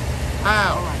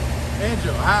 How?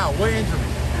 Injure. How? What injury?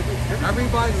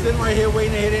 Everybody's sitting right here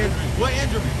waiting to hit injury. What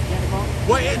injury?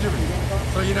 What injury?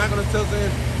 So you're not going to tell us the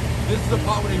injury? This is the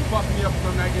part where they fuck me up because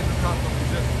I'm not getting the cops on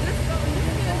resistance.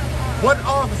 What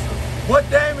officer? What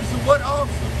damage to what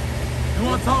officer? You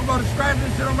want to talk about the scratching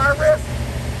and shit on my wrist?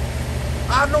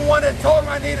 I'm the one that told him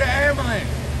I need an ambulance.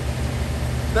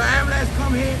 The ambulance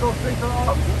come here and go straight to the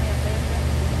officer.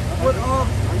 What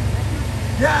officer?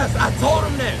 Yes, I told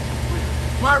him that.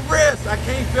 My wrist, I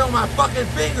can't feel my fucking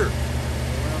finger.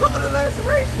 Look at the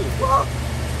laceration. Look,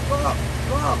 look,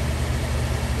 look.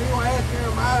 They gonna ask me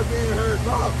if my eyes being hurt.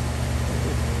 Look.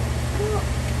 Look.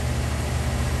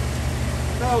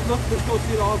 Now look, let's go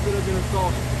see the officer that's been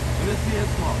assaulted. And let's see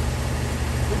his mark.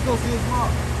 Let's go see his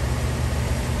mark.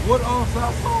 What officer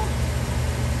I saw?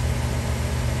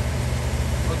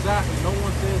 Exactly, no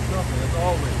one says nothing, as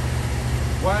always.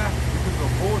 Why? Because of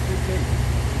a bullshit case.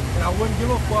 And I wouldn't give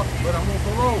a fuck, but I'm on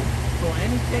parole. So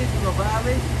any cases of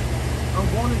violation, I'm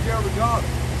going to jail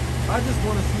regardless. I just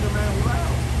want to see the man who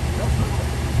out. That's all.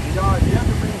 And y'all have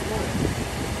to bring forward.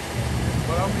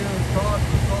 But I'm being charged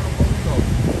with assault of police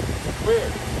officer. Where?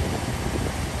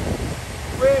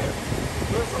 Where?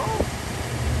 Where's the officer?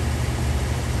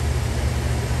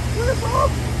 Where's the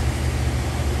officer?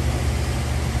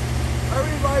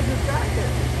 Everybody just got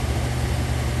here.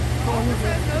 So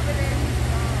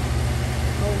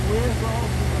where's the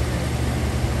officer?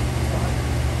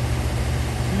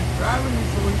 He's driving me,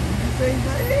 so he just say he's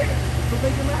not here. So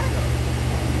make him mad up.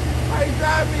 Why he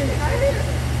driving me? He's not here.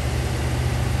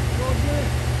 So good.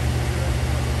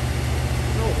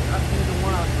 No, that's the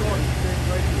one I saw. He's saying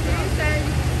right here.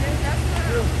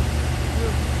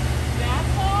 That's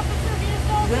the officer being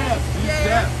assaulted? Yes, he's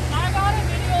deaf. I got a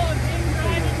video of him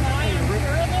driving by and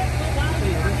careless, but why would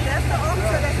he That's the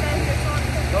officer that said he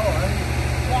assaulted him. No, I ain't.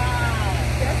 Wow.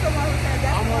 That's the one who said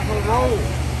that's I'm on parole.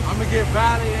 I'm gonna get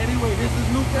violated anyway. This is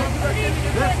new thing. you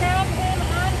could have him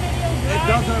on video driving? It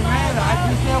doesn't matter. I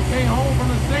just now came home from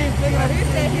the same thing. I He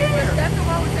just said did a year. that's the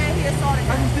one who said he assaulted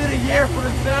I him. just did a year for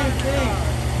the same thing.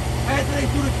 After they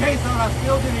threw the case out, I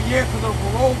still did a year because of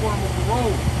parole when I'm on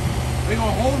parole. They're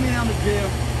gonna hold me down to jail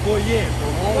for a year.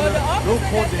 Well, the No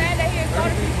officer court that date. said that he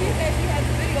assaulted you, she said she has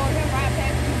a video of him right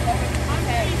past you over the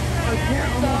contact. I can't.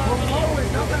 I'm on parole. It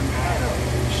doesn't matter.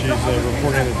 She's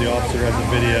reporting that the officer has a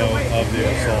video of the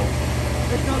assault.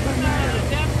 It doesn't matter.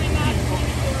 Definitely not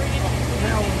discriminatory.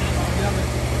 Now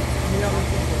I'm yelling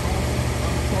from the home.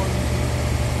 I'm calling you.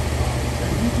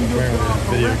 You do your Apparently job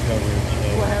there's video correctly. coverage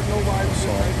You will have nobody of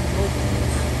assault.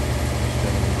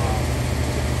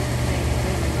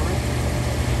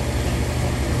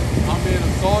 I'm being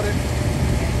assaulted.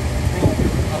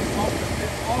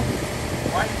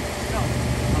 Right?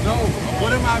 No.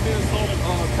 What am I being assaulted?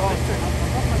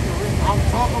 I'm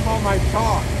talking about my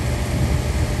charge.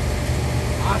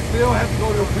 I still have to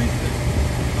go to the precinct.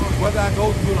 Whether I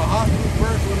go to the hospital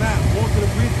first or not, go to the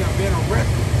precinct, I'm being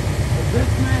arrested. If this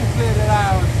man said that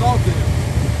I assaulted him,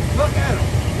 look at him.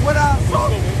 What I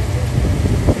assaulted him?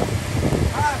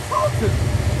 I assaulted him.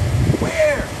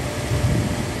 Where?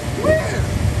 Where?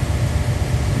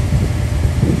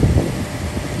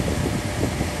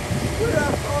 Where did I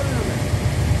assault him at?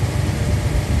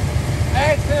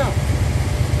 Ask him.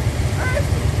 Ask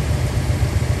him.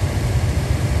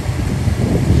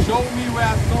 Show me where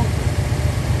I assaulted him.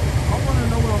 I want to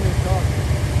know what I'm in charge of.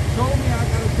 Show me I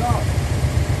got a job.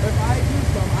 If I do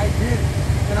something, I did it.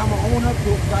 And I'm going to own up to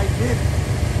it because I did it.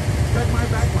 Check my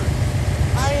background.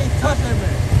 I ain't touched that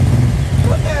man.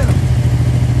 Look at him.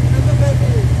 And look at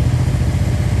me.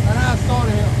 And I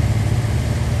assaulted him.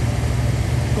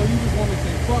 So you just want me to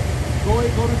say, fuck it. Go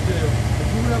ahead, go to jail. And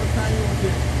do whatever time you want to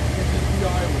get. And just be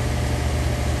all right with it.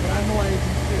 But I know I ain't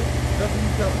do shit. That's what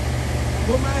you tell me.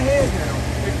 Put my head down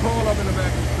and crawl up in the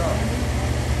back of the car.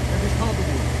 And be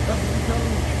comfortable. That's what you telling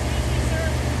me.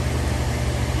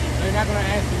 They're not going to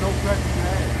answer no questions you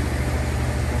ask.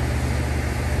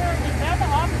 Sir, is that the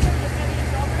officer that said he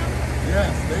assaulted him?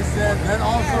 Yes, they said, that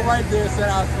officer right there said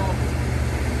I assaulted him.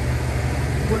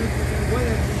 What is it? What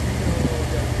is it?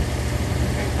 You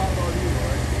can't talk about you,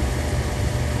 right?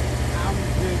 I'm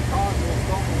being charged with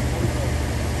assault on a police officer.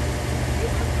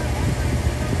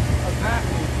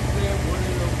 Exactly. She said,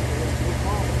 what's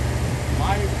wrong?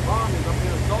 My bond is I'm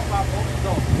being assaulted by a police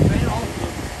officer. The same officer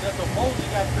that supposedly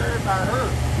got served by her.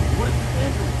 What is his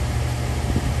injury?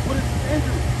 What is his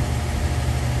injury?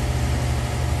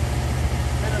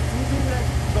 And the two people that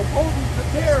supposedly took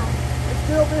care of him is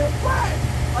still being fired.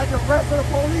 like the rest of the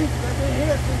police that been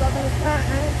here since I've been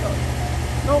handcuffed.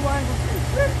 Nobody gonna say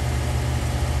shit.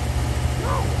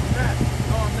 No, I'm not.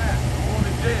 No, I'm not. I'm going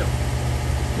to jail.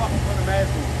 Fuck, I'm putting a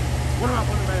mask on. What am I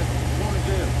putting a mask on? I'm going to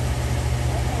jail.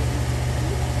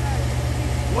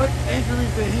 What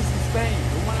injuries did he sustain?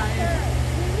 The one I answered.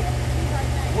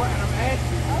 What? And I'm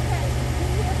asking you.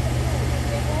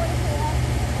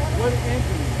 What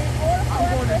injury? I'm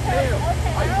going to jail.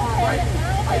 Are you going to write me?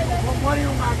 Are you going to put money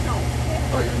on my account?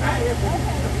 So you're not here for me.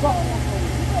 The fuck on for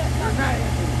me. You're not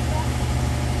here for me.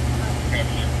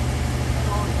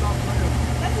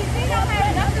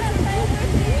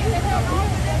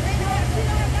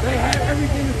 They have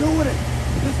everything to do with it.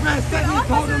 This man said he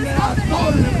told them that I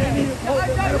told them they needed to post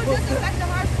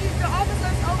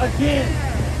again,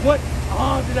 what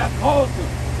harm did I cause them?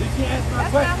 Did she answer my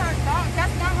question?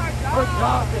 That's not her job. Her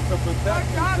job is to protect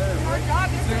them. Her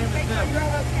job is to make sure you're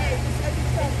okay.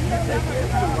 You take care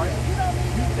of you, right?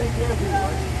 You take care of you,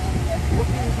 right? What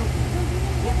can you do?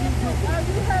 What can you do?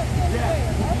 You hurt me. Yeah.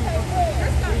 Okay, where?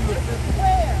 You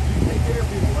take care of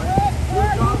people, right? Where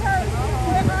are you hurt?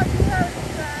 Where are you hurt,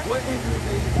 sir? What injury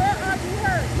did you? Where are you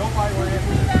hurt? Nobody will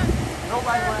answer that.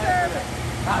 Nobody will answer that.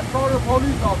 I told the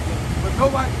police officer, but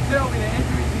nobody can tell me the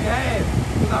injuries he has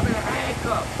because I've been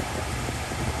handcuffed.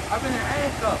 I've been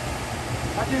handcuffed.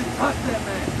 I didn't touch that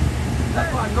man.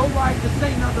 That's why nobody can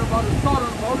say nothing about the assault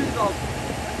on the police officer.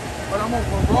 But I'm on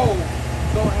parole,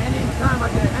 so anytime I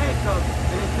get handcuffed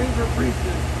and it's finger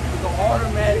precinct, it's an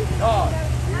automatic charge.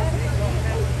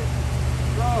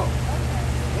 So,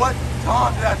 what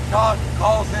time did I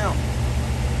cause him?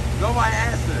 Nobody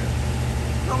answered.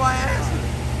 Nobody answered.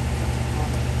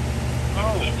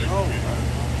 No, bro.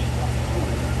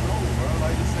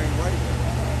 Like this ain't right.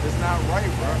 It's not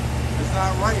right, bro. It's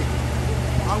not right.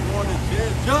 I'm going to jail.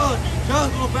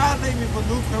 Judge will violate me for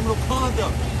new criminal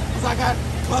conduct. Because I got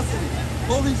custody.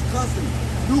 Police custody.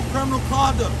 New criminal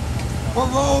conduct.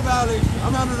 Parole violation.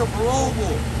 I'm under the parole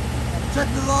board. Check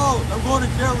the laws. I'm going to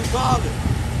jail regardless.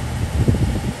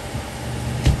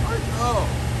 Oh.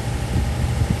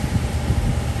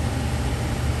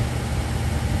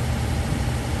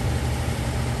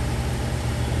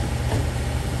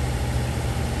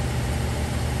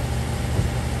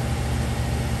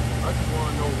 I just want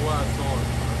to know where I saw it.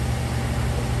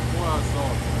 Where I saw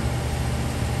it.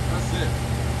 That's it.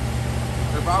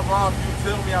 If I robbed you,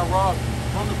 tell me I robbed you.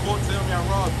 From the court, tell me I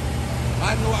robbed you.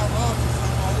 I know I robbed you, so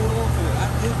I'm going to hold on to it. I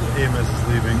did that. EMS is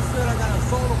leaving. He said I got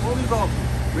assaulted a police officer.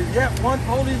 But yet one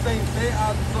police ain't say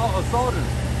I assaulted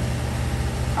him.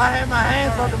 I had my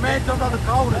hands up. The man jumped out the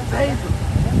car with a taser.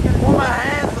 Put my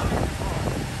hands up.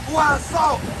 Who I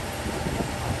assault?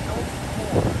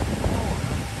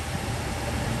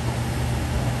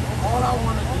 All I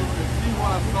want to do is see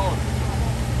what I saw.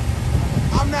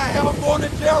 I'm not held going to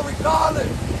jail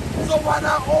regardless. So why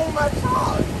not own my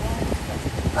charge?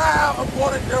 Now I'm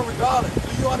going to jail regardless.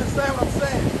 Do you understand what I'm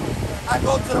saying? I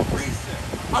go to the precinct.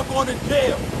 I'm going to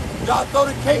jail. Y'all throw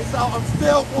the case out. I'm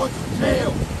still going to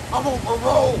jail. I'm on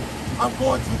parole. I'm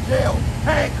going to jail.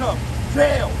 Handcuffed.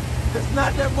 Jail. It's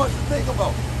not that much to think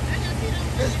about.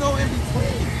 There's no in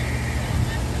between.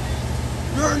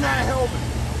 You're not helping.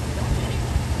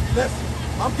 Listen,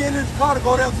 I'm getting in this car to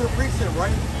go down to the precinct,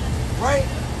 right? Right?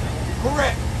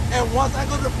 Correct. And once I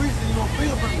go to the precinct, you're going to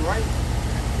fingerprint me, right?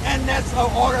 And that's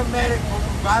an automatic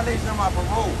violation of my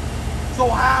parole. So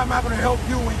how am I going to help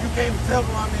you when you can't even tell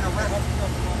me I'm being arrested?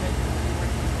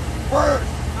 First,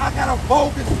 I got a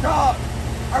bogus charge.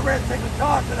 I'd rather take a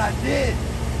charge that I did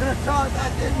than a charge I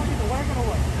didn't.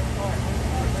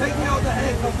 Take me out the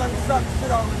handcuffs, let me suck the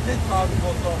shit out of this charge and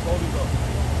go to a police officer.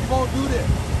 You won't do this.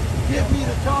 Give me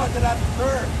the charge that I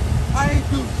deserve. I ain't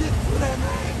do shit to that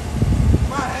man.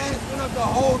 My hands been up the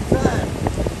whole time.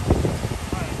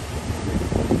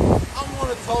 I'm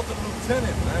gonna talk to the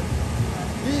lieutenant, man.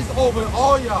 He's over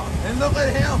all y'all. And look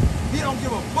at him. He don't give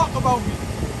a fuck about me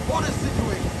or this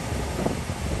situation.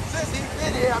 Since he's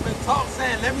been here, I've been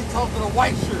saying, let me talk to the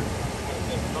white shirt.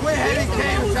 When had he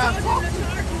came and tried to talk to me?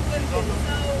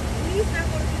 He's not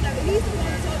going to do nothing. He's the one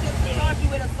who told them to charge you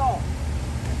with assault.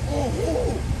 Oh,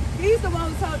 who? He's the one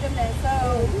who told them that.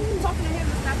 So talking to him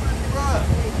is not going to do Bruh,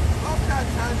 nothing. I'm not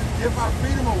trying to give my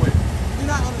freedom away. You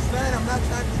not understand? I'm not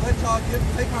trying to let y'all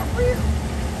take my freedom.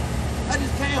 I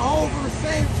just came home from the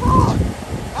same charge.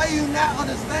 How you not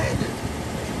understanding?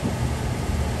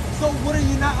 So what are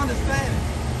you not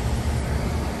understanding?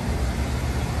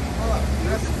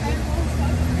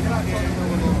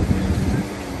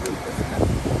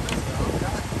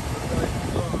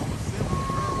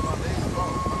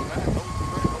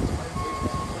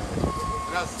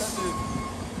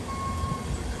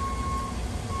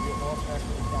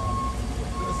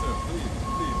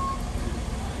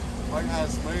 like I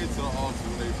explained to the officer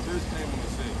when they first came on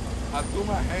the scene, I threw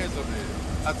my hands up there.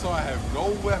 I told him I have no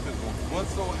weapons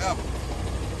whatsoever.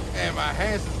 And my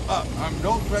hands is up. I'm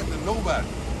no threat to nobody.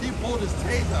 He pulled his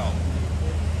taser out.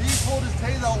 He pulled his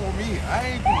taser out on me.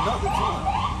 I ain't do nothing to him.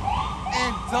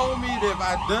 And told me that if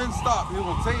I done stop, he was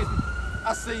gonna tase me.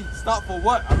 I say, stop for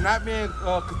what? I'm not being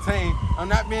contained. I'm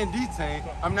not being detained.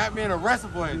 I'm not being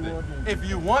arrested for anything. If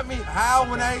you want me, how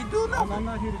when I ain't do nothing? I'm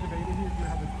not here to debate it.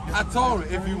 I told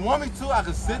him, if you want me to, I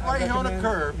can sit right here on the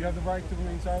curb. You have the right to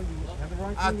remain silent. You have the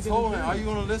right to I told him, are you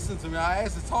gonna listen to me? I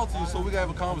asked to talk to you so we can have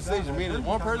a conversation. Meaning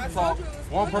one person talk,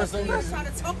 one person He was listen.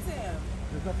 trying to talk to him.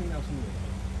 There's nothing else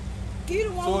needed. He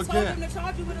the one So who told again- him to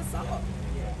charge you with assault.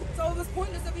 So it was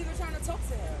pointless of even trying to talk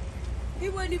to him. He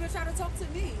wouldn't even try to talk to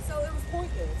me, so it was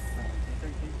pointless.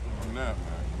 I'm not,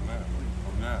 man.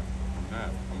 I'm not.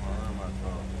 I'm gonna earn my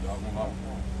charge. Y'all gonna like me.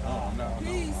 No, I'm not.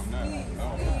 Please, I'm not. please, No,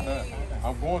 please. I'm not.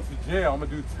 I'm going to jail. I'm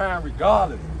gonna do time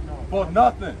regardless for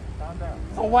nothing. Calm down.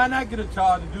 So why not get a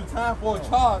charge and do time for a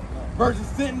charge versus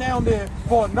sitting down there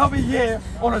for another year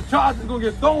on a charge that's gonna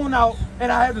get thrown out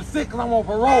and I have to sit because I'm on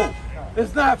parole?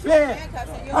 It's not fair.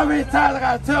 How many times I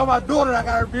gotta tell my daughter I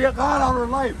gotta be gone out of her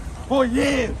life for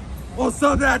years on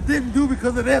something I didn't do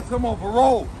because of this? I'm on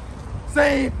parole.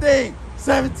 Same thing.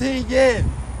 17 years.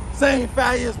 Same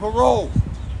 5 years parole.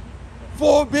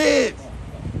 4 bids.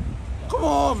 Come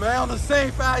on, man. On the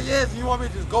same 5 years, you want me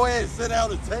to just go ahead and sit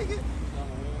down and take it?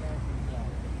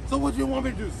 So what you want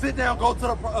me to do? Sit down, go to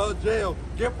the jail,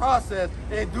 get processed,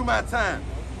 and do my time?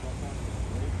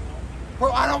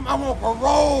 Bro, I'm on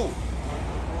parole.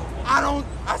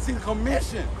 I see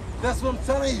commission. That's what I'm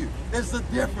telling you. It's the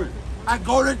difference. I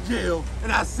go to jail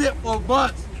and I sit for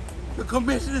months. The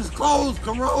commission is closed,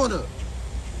 Corona.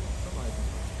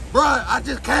 Bruh, I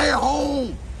just came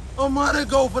home a month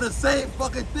ago for the same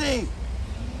fucking thing.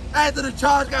 After the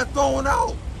charge got thrown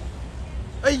out.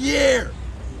 A year.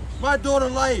 My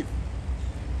daughter's life.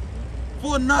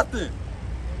 For nothing.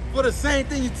 For the same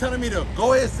thing you're telling me to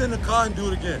go ahead, sit in the car and do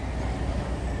it again.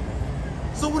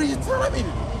 So what are you telling me to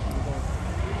do?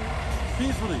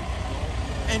 Peacefully.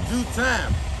 In due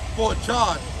time for a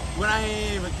charge when I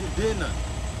ain't even did nothing.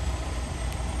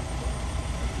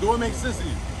 Do it make sense to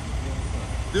you?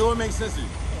 Do it make sense to you?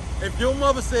 If your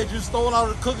mother said you stole out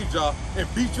of the cookie jar and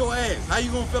beat your ass, how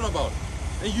you gonna feel about it?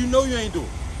 And you know you ain't do it.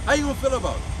 How you gonna feel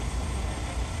about it?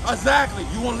 Exactly.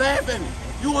 You gonna laugh at me.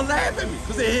 You gonna laugh at me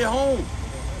because it hit home.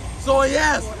 So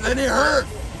yes, and it hurt.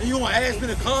 And you gonna ask me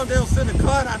to calm down, sit in the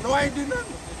car, and I know I ain't did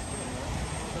nothing.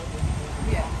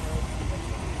 Yeah.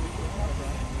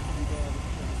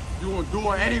 You gonna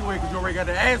do it anyway because you already got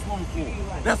the ass woman for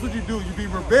it. That's what you do. You be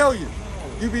rebellious.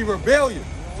 You be rebellious.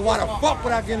 So why the fuck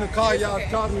would I get in the car? Y'all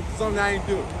charge me for something I ain't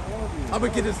do? I'm gonna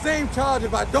get the same charge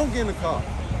if I don't get in the car.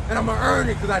 And I'm gonna earn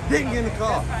it because I didn't get in the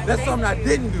car. That's something I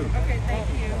didn't do. Okay, thank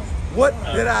you. What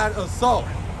did I assault?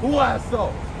 Who I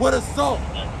assault? What assault?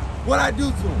 What I do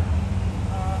to him?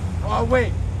 Oh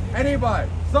wait, anybody,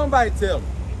 somebody tell me.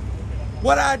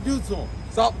 What I do to him?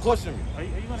 Stop pushing me.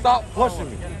 Stop pushing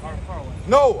me.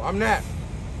 No, I'm not.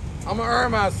 I'm gonna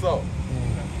earn my assault.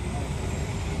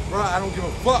 Bro, I don't give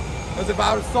a fuck. Because if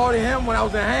I would have assaulted him when I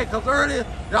was in handcuffs earlier,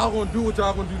 y'all gonna do what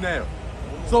y'all gonna do now.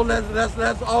 So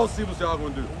let's all see what y'all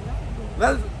gonna do.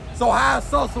 So how I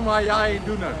assault somebody, y'all ain't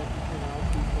do nothing.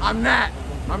 I'm not.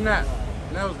 And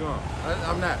that was gone.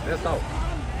 I'm not. That's all.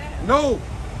 No.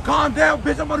 Calm down,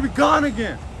 bitch. I'm about to be gone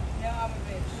again. No, I'm a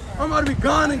bitch. I'm about to be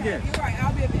gone again. You're right.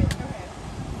 I'll be a bitch. Okay.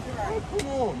 You're right. Oh, come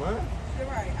on, man. You're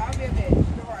right. I'll be a bitch.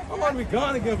 You're right. I'm about to be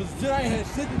gone again because shit I ain't had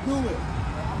shit to do with.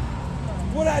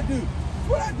 What I do?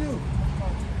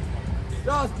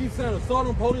 Y'all just keep saying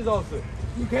assaulting police officer.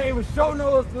 You can't even show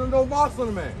no marks on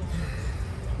the man.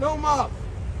 No marks.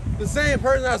 The same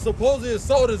person I supposedly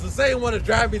assaulted is the same one that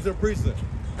drive me to the precinct.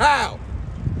 How?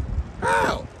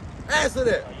 Answer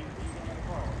that.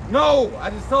 No, I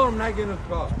just told him not getting in the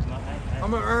car.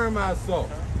 I'm gonna earn my assault.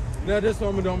 Now this is what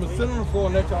I'm gonna do. I'm gonna sit on the floor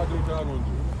and let y'all do what y'all gonna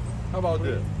do. How about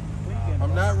this?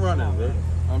 I'm not running, bro.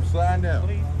 I'm sliding down.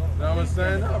 Now I'm gonna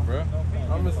stand up, bro.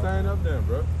 I'm gonna stand up there,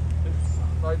 bro.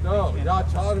 Like, no, y'all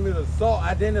charging me to assault.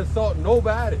 I didn't assault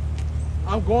nobody.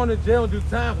 I'm going to jail and do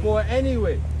time for it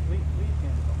anyway.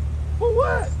 For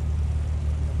what?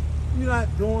 You're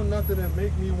not doing nothing that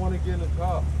make me want to get in the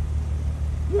car.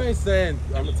 You ain't saying,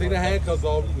 I'm gonna take the handcuffs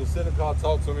off, you can sit in the car,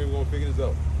 talk to me, we're gonna figure this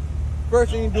out.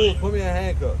 First thing you do is put me in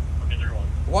handcuffs.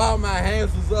 While my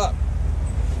hands was up.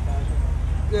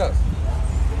 Yes.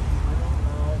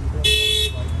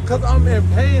 Because I'm in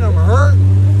pain, I'm hurt.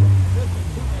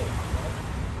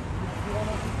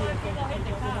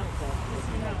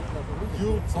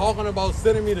 you talking about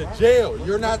sending me to jail.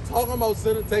 You're not talking about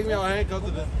taking me out handcuffs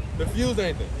to defuse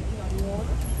anything.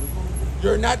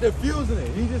 You're not defusing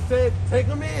it. He just said, take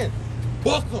him in.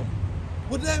 Book him.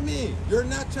 What does that mean? You're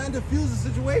not trying to defuse the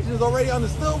situation. It's already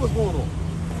understood what's going on.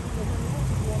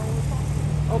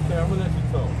 Okay, I'm going to let you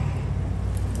talk.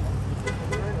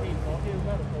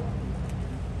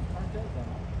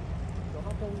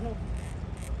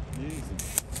 Easy.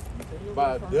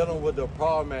 By dealing with the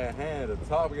problem at hand, the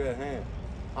topic at hand,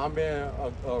 I'm being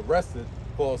arrested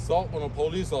for assault on a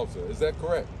police officer. Is that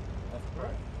correct? That's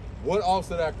correct. What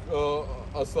officer that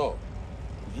assault?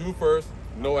 You first.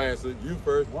 No answer. You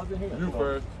first. Wasn't here. You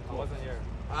first. I wasn't here.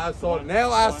 I saw.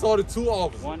 Now I saw the two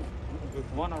officers.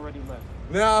 One already left.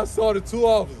 Now I saw the two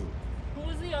officers. Who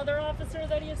was the other officer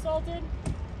that he assaulted?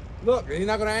 Look, he's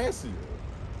not gonna answer you.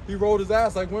 He rolled his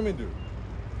ass like women do.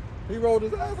 He rolled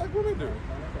his ass like women do.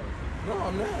 No,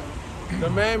 I'm not. The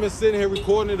man been sitting here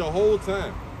recording it the whole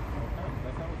time.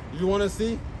 You want to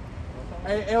see?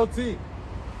 Hey, LT,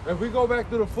 if we go back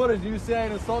to the footage and you say I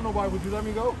ain't assault nobody, would you let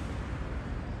me go?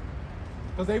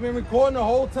 Because they've been recording the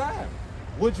whole time.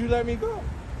 Would you let me go?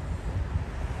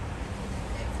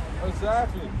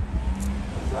 Exactly.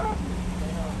 Exactly.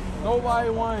 Nobody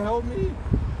want to help me.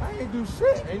 I ain't do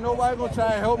shit. Ain't nobody gonna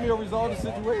try to help me or resolve the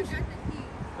situation.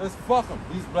 Let's fuck him.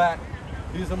 He's black.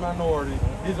 He's a minority.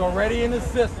 He's already in the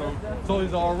system, so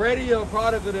he's already a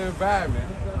product of the environment.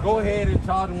 Go ahead and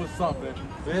charge him with something.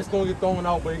 It's gonna get thrown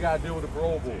out, but he gotta deal with the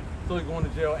parole board. So he's going to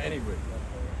jail anyway.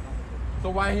 So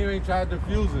why he ain't tried to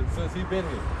defuse it since he been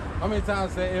here? How many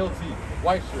times said LT,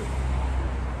 white shirt?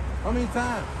 How many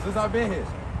times since I've been here?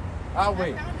 I'll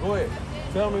wait. Go ahead.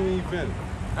 Tell me when you finish.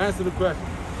 Answer the question.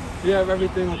 You have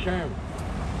everything on camera.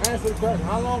 Answer the question.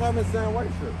 How long have I been saying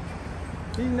white shirt?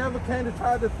 He never came to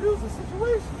try to defuse the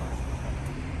situation.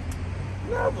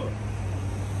 Never.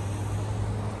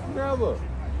 Never.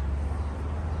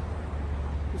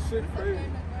 This shit crazy.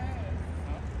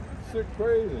 Shit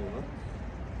crazy, man.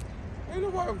 Ain't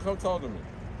nobody gonna come talk to me.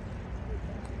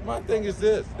 My thing is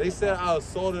this. They said I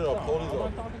assaulted a police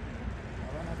officer.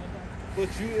 But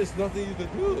it's nothing you can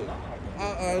do.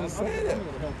 I understand that.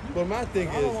 But my thing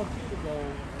is,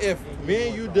 if me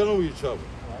and you dealing with each other,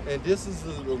 and this is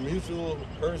a mutual,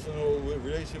 personal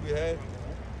relationship we had,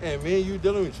 and me and you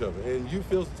dealing with each other, and you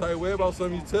feel some type of way about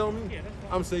something you tell me,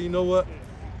 I'm saying, you know what?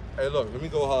 Hey, look, let me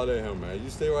go holler at him, man. You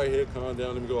stay right here, calm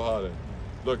down, let me go holler at him.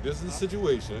 Look, this is the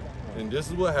situation, and this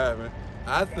is what happened.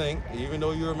 I think, even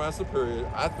though you're my superior,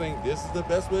 I think this is the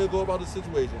best way to go about the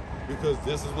situation because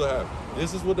this is what happened.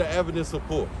 This is what the evidence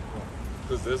support.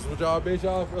 Because this is what y'all base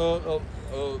y'all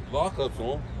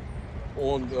lockups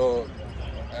on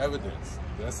evidence.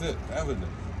 That's it, evidence.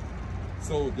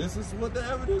 So this is what the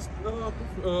evidence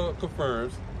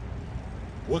confirms.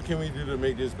 What can we do to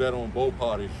make this better on both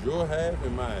parties? Your half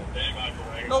and mine.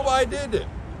 Nobody did that.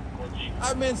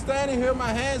 I've been standing here,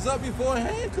 my hands up before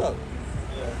handcuffs.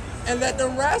 And let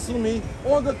them wrestle me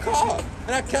on the car.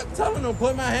 And I kept telling them,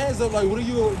 put my hands up, like, what are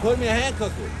you putting me in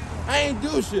handcuffs for? I ain't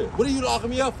do shit. What are you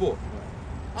locking me up for?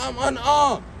 I'm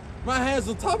unarmed. My hands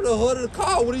on top of the hood of the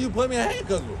car. What are you putting me in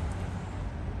handcuffs for?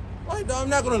 Like, I'm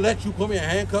not gonna let you put me in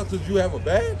handcuffs because you have a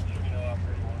badge.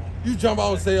 You jump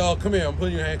out and say, oh, come here, I'm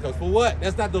putting you in handcuffs. For what?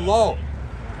 That's not the law.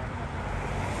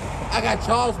 I got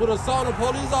charged with assaulting a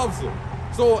police officer.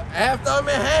 So after I'm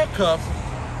in handcuffs,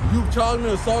 you charged me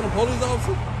with assaulting a police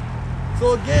officer?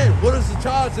 So again, what is the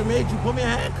charge that made you put me in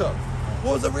handcuffs?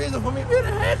 What was the reason for me being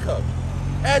in handcuffs?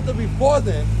 After before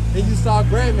then you start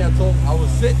grabbing me, I would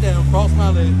sit down, cross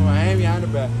my legs, put my hand behind the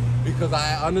back, because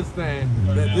I understand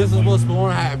that this is what's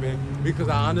going to happen, because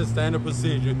I understand the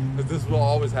procedure, because this will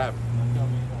always happen.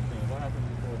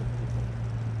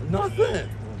 Nothing.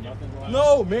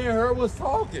 No, me and her was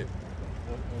talking.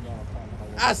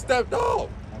 I stepped off.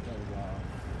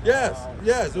 Yes,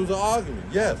 it was an argument.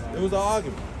 Yes, it was an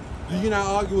argument. Do you not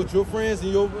argue with your friends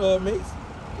and your mates?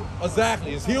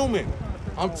 Exactly, it's human.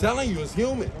 I'm telling you, it's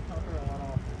human.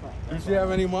 Do she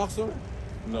have any marks on her?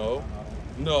 No.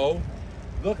 No.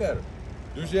 Look at her.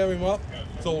 Do she have any marks?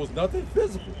 So it was nothing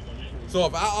physical. So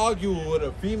if I argue with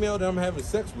a female that I'm having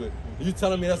sex with, you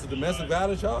telling me that's a domestic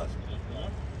violence charge?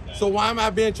 So why am I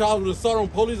being charged with assault on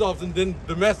police officer and then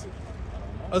domestic?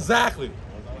 Exactly.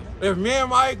 If me and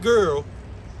my girl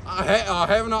are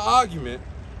having an argument,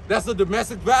 that's a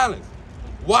domestic violence.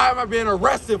 Why am I being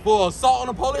arrested for assault on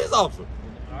a police officer?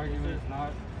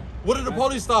 What did the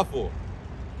police stop for?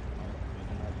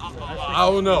 I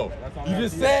don't know. You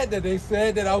just said that. They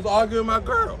said that I was arguing with my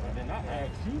girl.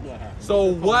 So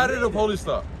why did the police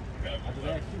stop?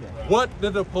 What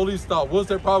did the police stop? What's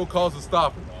their probable cause of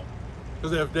stopping?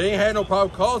 Because if they ain't had no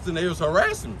probable cause, then they was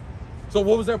harassing me. So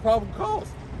what was that probable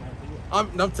cause?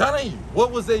 I'm telling you,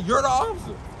 what was it? You're the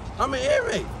officer. I'm an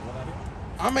inmate.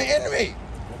 I'm an inmate.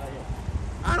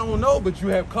 I don't know, but you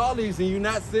have colleagues and you're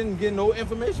not sitting getting no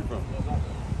information from them.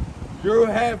 You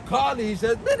have colleagues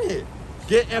that's been here.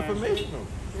 Get information from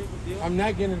them. I'm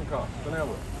not getting in the car. So now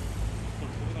what?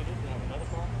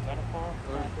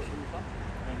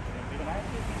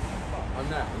 I'm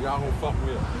not. Y'all gonna fuck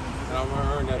me up. And I'm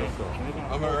gonna earn that assault.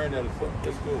 I'm gonna earn that assault.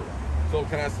 It's cool. So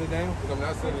can I sit down? Because I'm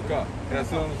not sitting in the car. Can I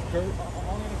sit on this curb?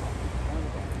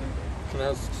 Can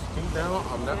I scoot down?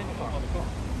 I'm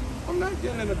not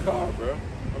getting in the car, bro.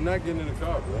 I'm not getting in the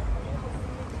car, bro.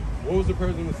 What was the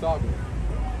person that stopped me?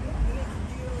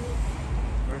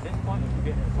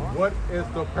 What is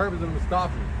the purpose of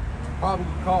stopping me?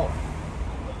 Probable cause.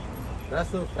 That's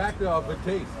the factor of the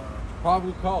case.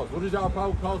 Probable cause. What is y'all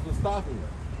probable cause for stopping me?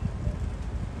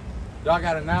 Y'all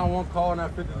got a 911 call and I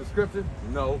fit the description?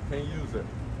 No, can't use it.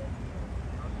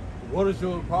 What is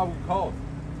your probable cause?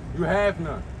 You have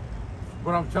none.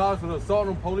 But I'm charged with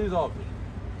assaulting a police officer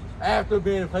after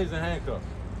being placed in handcuffs.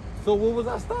 So what was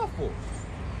I stopped for?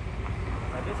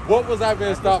 What was I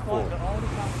being stopped for?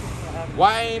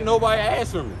 Why ain't nobody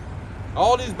answering me?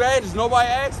 All these badges, nobody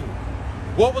asked me.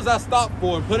 What was I stopped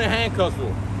for and put in handcuffs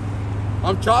for?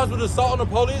 I'm charged with assaulting a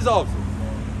police officer.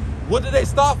 What did they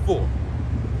stop for?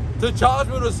 To charge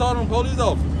me with assaulting a police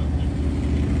officer.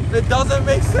 It doesn't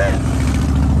make sense.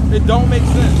 It don't make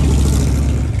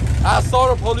sense. I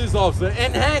assaulted a police officer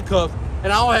in handcuffs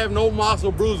and I don't have no marks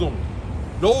or bruises on me.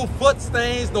 No foot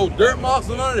stains, no dirt marks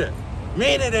or none of that.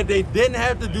 Meaning that they didn't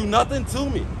have to do nothing to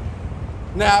me.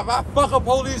 Now, if I fuck a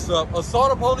police up,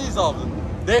 assault a police officer,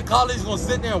 their colleagues gonna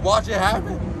sit there and watch it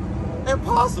happen?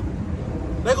 Impossible.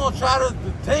 They're gonna try to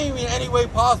detain me in any way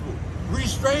possible,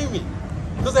 restrain me,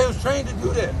 because they was trained to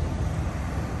do that.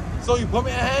 So you put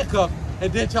me in handcuffs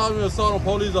and then charge me with assault a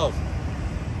police officer.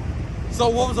 So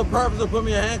what was the purpose of putting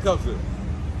me in handcuffs then?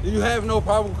 You have no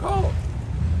probable cause.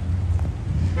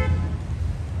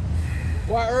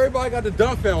 Why everybody got the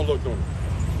dumbfound look on them?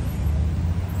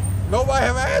 Nobody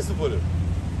have an answer for this.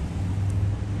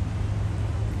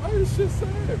 Oh, this shit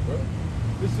sad, bro.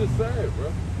 This shit sad,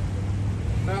 bro.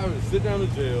 Now I'm gonna sit down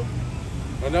in jail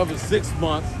another 6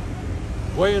 months,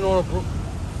 waiting on a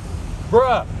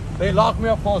bruh. They locked me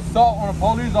up for assault on a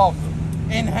police officer.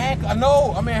 In handcuffs.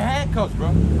 No, I'm in handcuffs,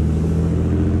 bro.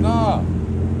 Nah.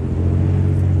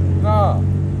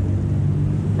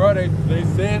 Bro, they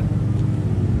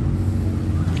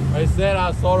said I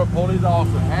assaulted a police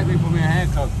officer after they put me in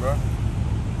handcuffs, bro.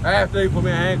 After they put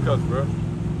me in handcuffs, bro.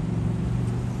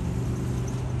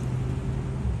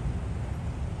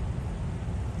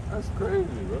 That's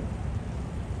crazy, bro.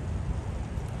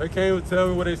 They can't even tell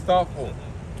me what they stopped for.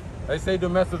 They say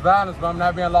domestic violence, but I'm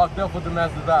not being locked up for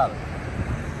domestic violence.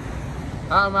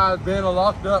 How am I being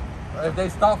locked up? If they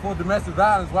stop for domestic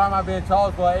violence, why am I being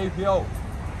charged for an APO?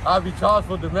 I'll be charged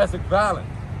for domestic violence.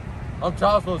 I'm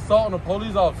charged for assaulting a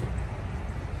police officer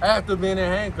after being in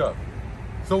handcuffs.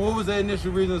 So what was the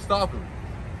initial reason to stop him?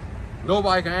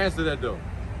 Nobody can answer that though.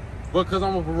 Because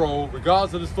I'm on parole,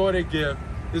 regardless of the story they give,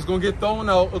 it's gonna get thrown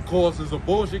out, of course, it's a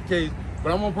bullshit case,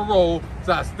 but I'm on parole,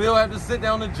 so I still have to sit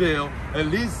down in jail at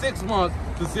least 6 months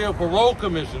to see a parole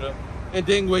commissioner and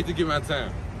then wait to get my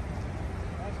time.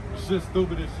 Shit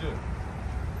stupid as shit.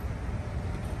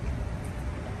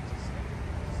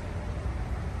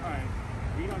 Alright,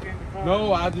 you don't get in the car.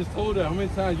 No, I just told you how many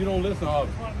times you don't listen, I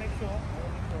officer. just want to make sure.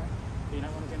 You're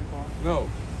not going to get in the car? No.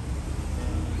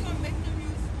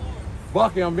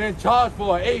 Bucky, I'm being charged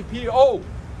for an APO.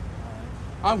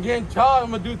 I'm getting charged,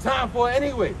 I'm gonna do time for it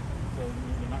anyway. So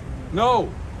you're not going to... No.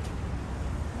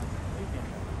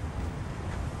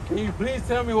 Can you please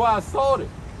tell me who I assaulted?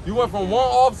 You went from 1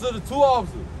 officer to 2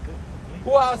 officers.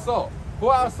 Who I assaulted? Who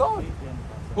I assaulted?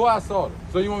 Who I assaulted?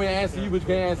 So you want me to answer you, but you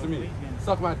can't answer me.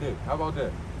 Suck my dick. How about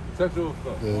that? Sexual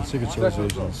assault. The Secret Service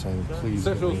agent saying, please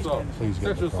Sexual get assault. please get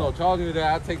Sexual the car. assault. Charge me to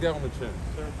that. I take that on the chin.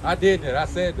 I did that. I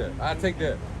said that. I take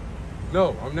that.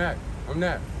 No, I'm not. I'm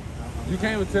not. You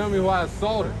can't even tell me who I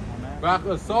assaulted. But I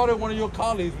assaulted one of your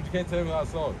colleagues, but you can't tell me who I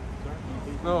assaulted.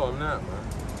 No, I'm not, man.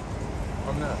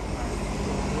 I'm not.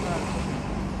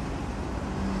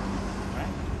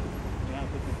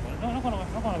 No, no going away.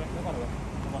 No going away. No going away.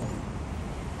 No going away.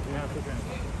 You have to put you in the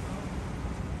car.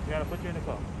 You gotta put you in the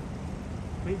car.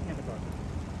 Please get in the car.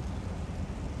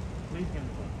 Please get in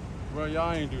the car. Bro,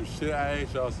 y'all ain't do shit. I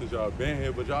asked y'all since y'all been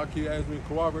here, but y'all keep asking me to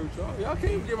cooperate with y'all. Y'all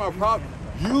can't even get my prop.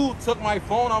 You took my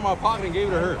phone out of my pocket and gave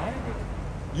it to her.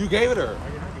 You gave it to her.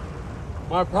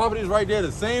 My property is right there.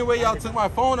 The same way y'all took my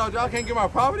phone out, y'all can't get my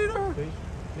property to her? Please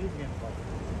get in the car.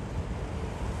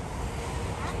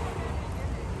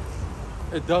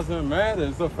 It doesn't matter.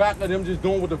 It's the fact of them just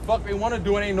doing what the fuck they want to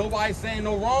do and ain't nobody saying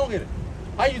no wrong in it.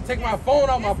 How you take my phone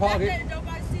out my pocket? It's not that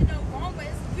nobody see no wrong, but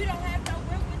we don't have no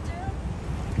work with them.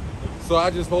 So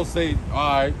I just supposed to say, all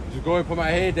right, just go ahead and put my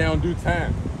head down, do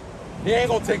time. He ain't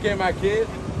gonna take care of my kids.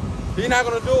 He not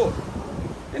gonna do it.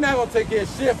 He not gonna take care of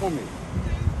shit for me.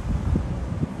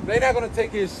 They not gonna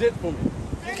take care of shit for me.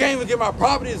 You can't even get my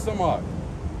property to somebody.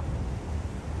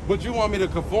 But you want me to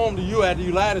conform to you after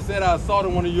you lied and said I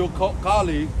assaulted one of your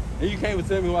colleagues, and you can't even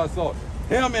tell me who I assaulted.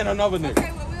 Him and another nigga.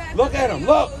 Okay, well, we have Look to at him. videos.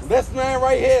 Look, this man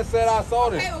right here said I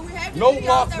assaulted Okay, him. well, we have to No videos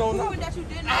marks, that no proving nothing. that you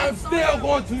did not I'm assault still him.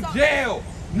 going to So- jail.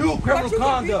 New criminal But you can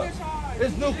conduct. beat the charge.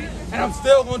 It's You new, can beat the and I'm charge.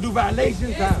 still gonna do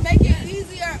violation Just time. make it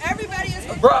easier. Everybody is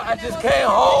gonna Bro, do I it just now. came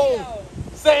home.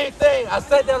 Same thing. I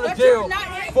sat down in But jail you're not-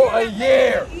 for you're a not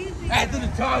year making it easier. after the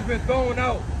charge been thrown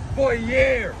out for a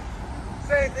year.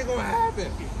 Same thing gonna happen.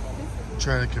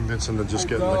 Trying to convince him to just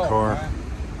get in the car.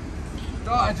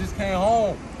 No, I just came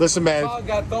home. Listen, man. Charge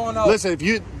got thrown out. Listen, if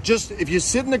you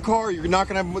sit in the car, you're not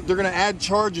gonna have. They're gonna add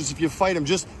charges if you fight them.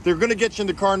 They're gonna get you in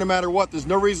the car no matter what. There's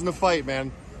no reason to fight,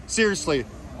 man. Seriously,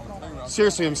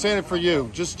 I'm saying it for you.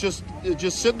 Just sit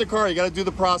in the car. You got to do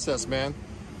the process, man.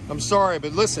 I'm sorry,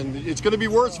 but listen, it's gonna be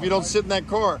worse if you don't sit in that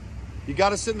car. You got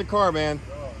to sit in the car, man.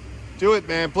 Do it,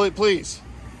 man. Please,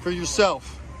 for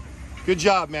yourself. Good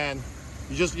job, man.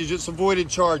 You just avoided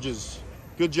charges.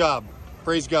 Good job.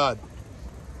 Praise God.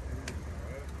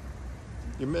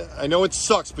 I know it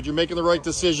sucks, but you're making the right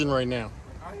decision right now.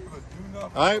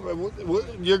 All right,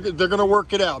 they're gonna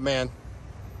work it out, man.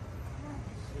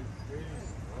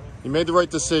 You made the right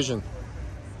decision.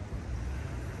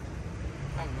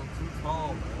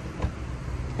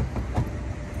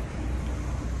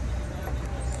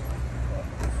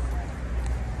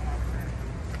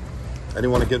 I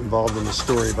didn't want to get involved in the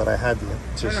story, but I had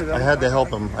to help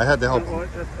him. I had to help him.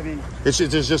 I mean, There's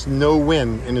just no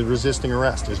win in resisting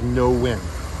arrest. There's no win.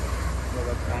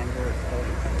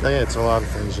 Yeah, it's a lot of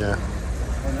things, yeah.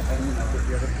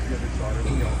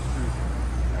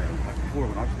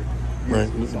 Right.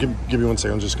 Give me 1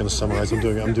 second. I'm just going to summarize. I'm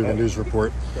doing a news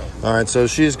report. All right. So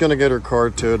she's going to get her car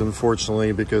towed,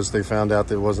 unfortunately, because they found out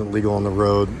that it wasn't legal on the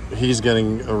road. He's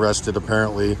getting arrested,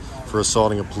 apparently, for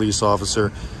assaulting a police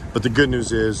officer. But the good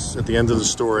news is, at the end of the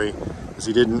story, is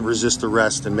he didn't resist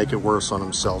arrest and make it worse on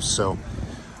himself. So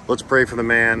let's pray for the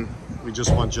man. We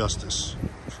just want justice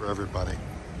for everybody.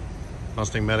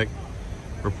 MustangMedic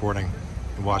reporting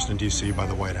in Washington, D.C. by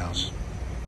the White House.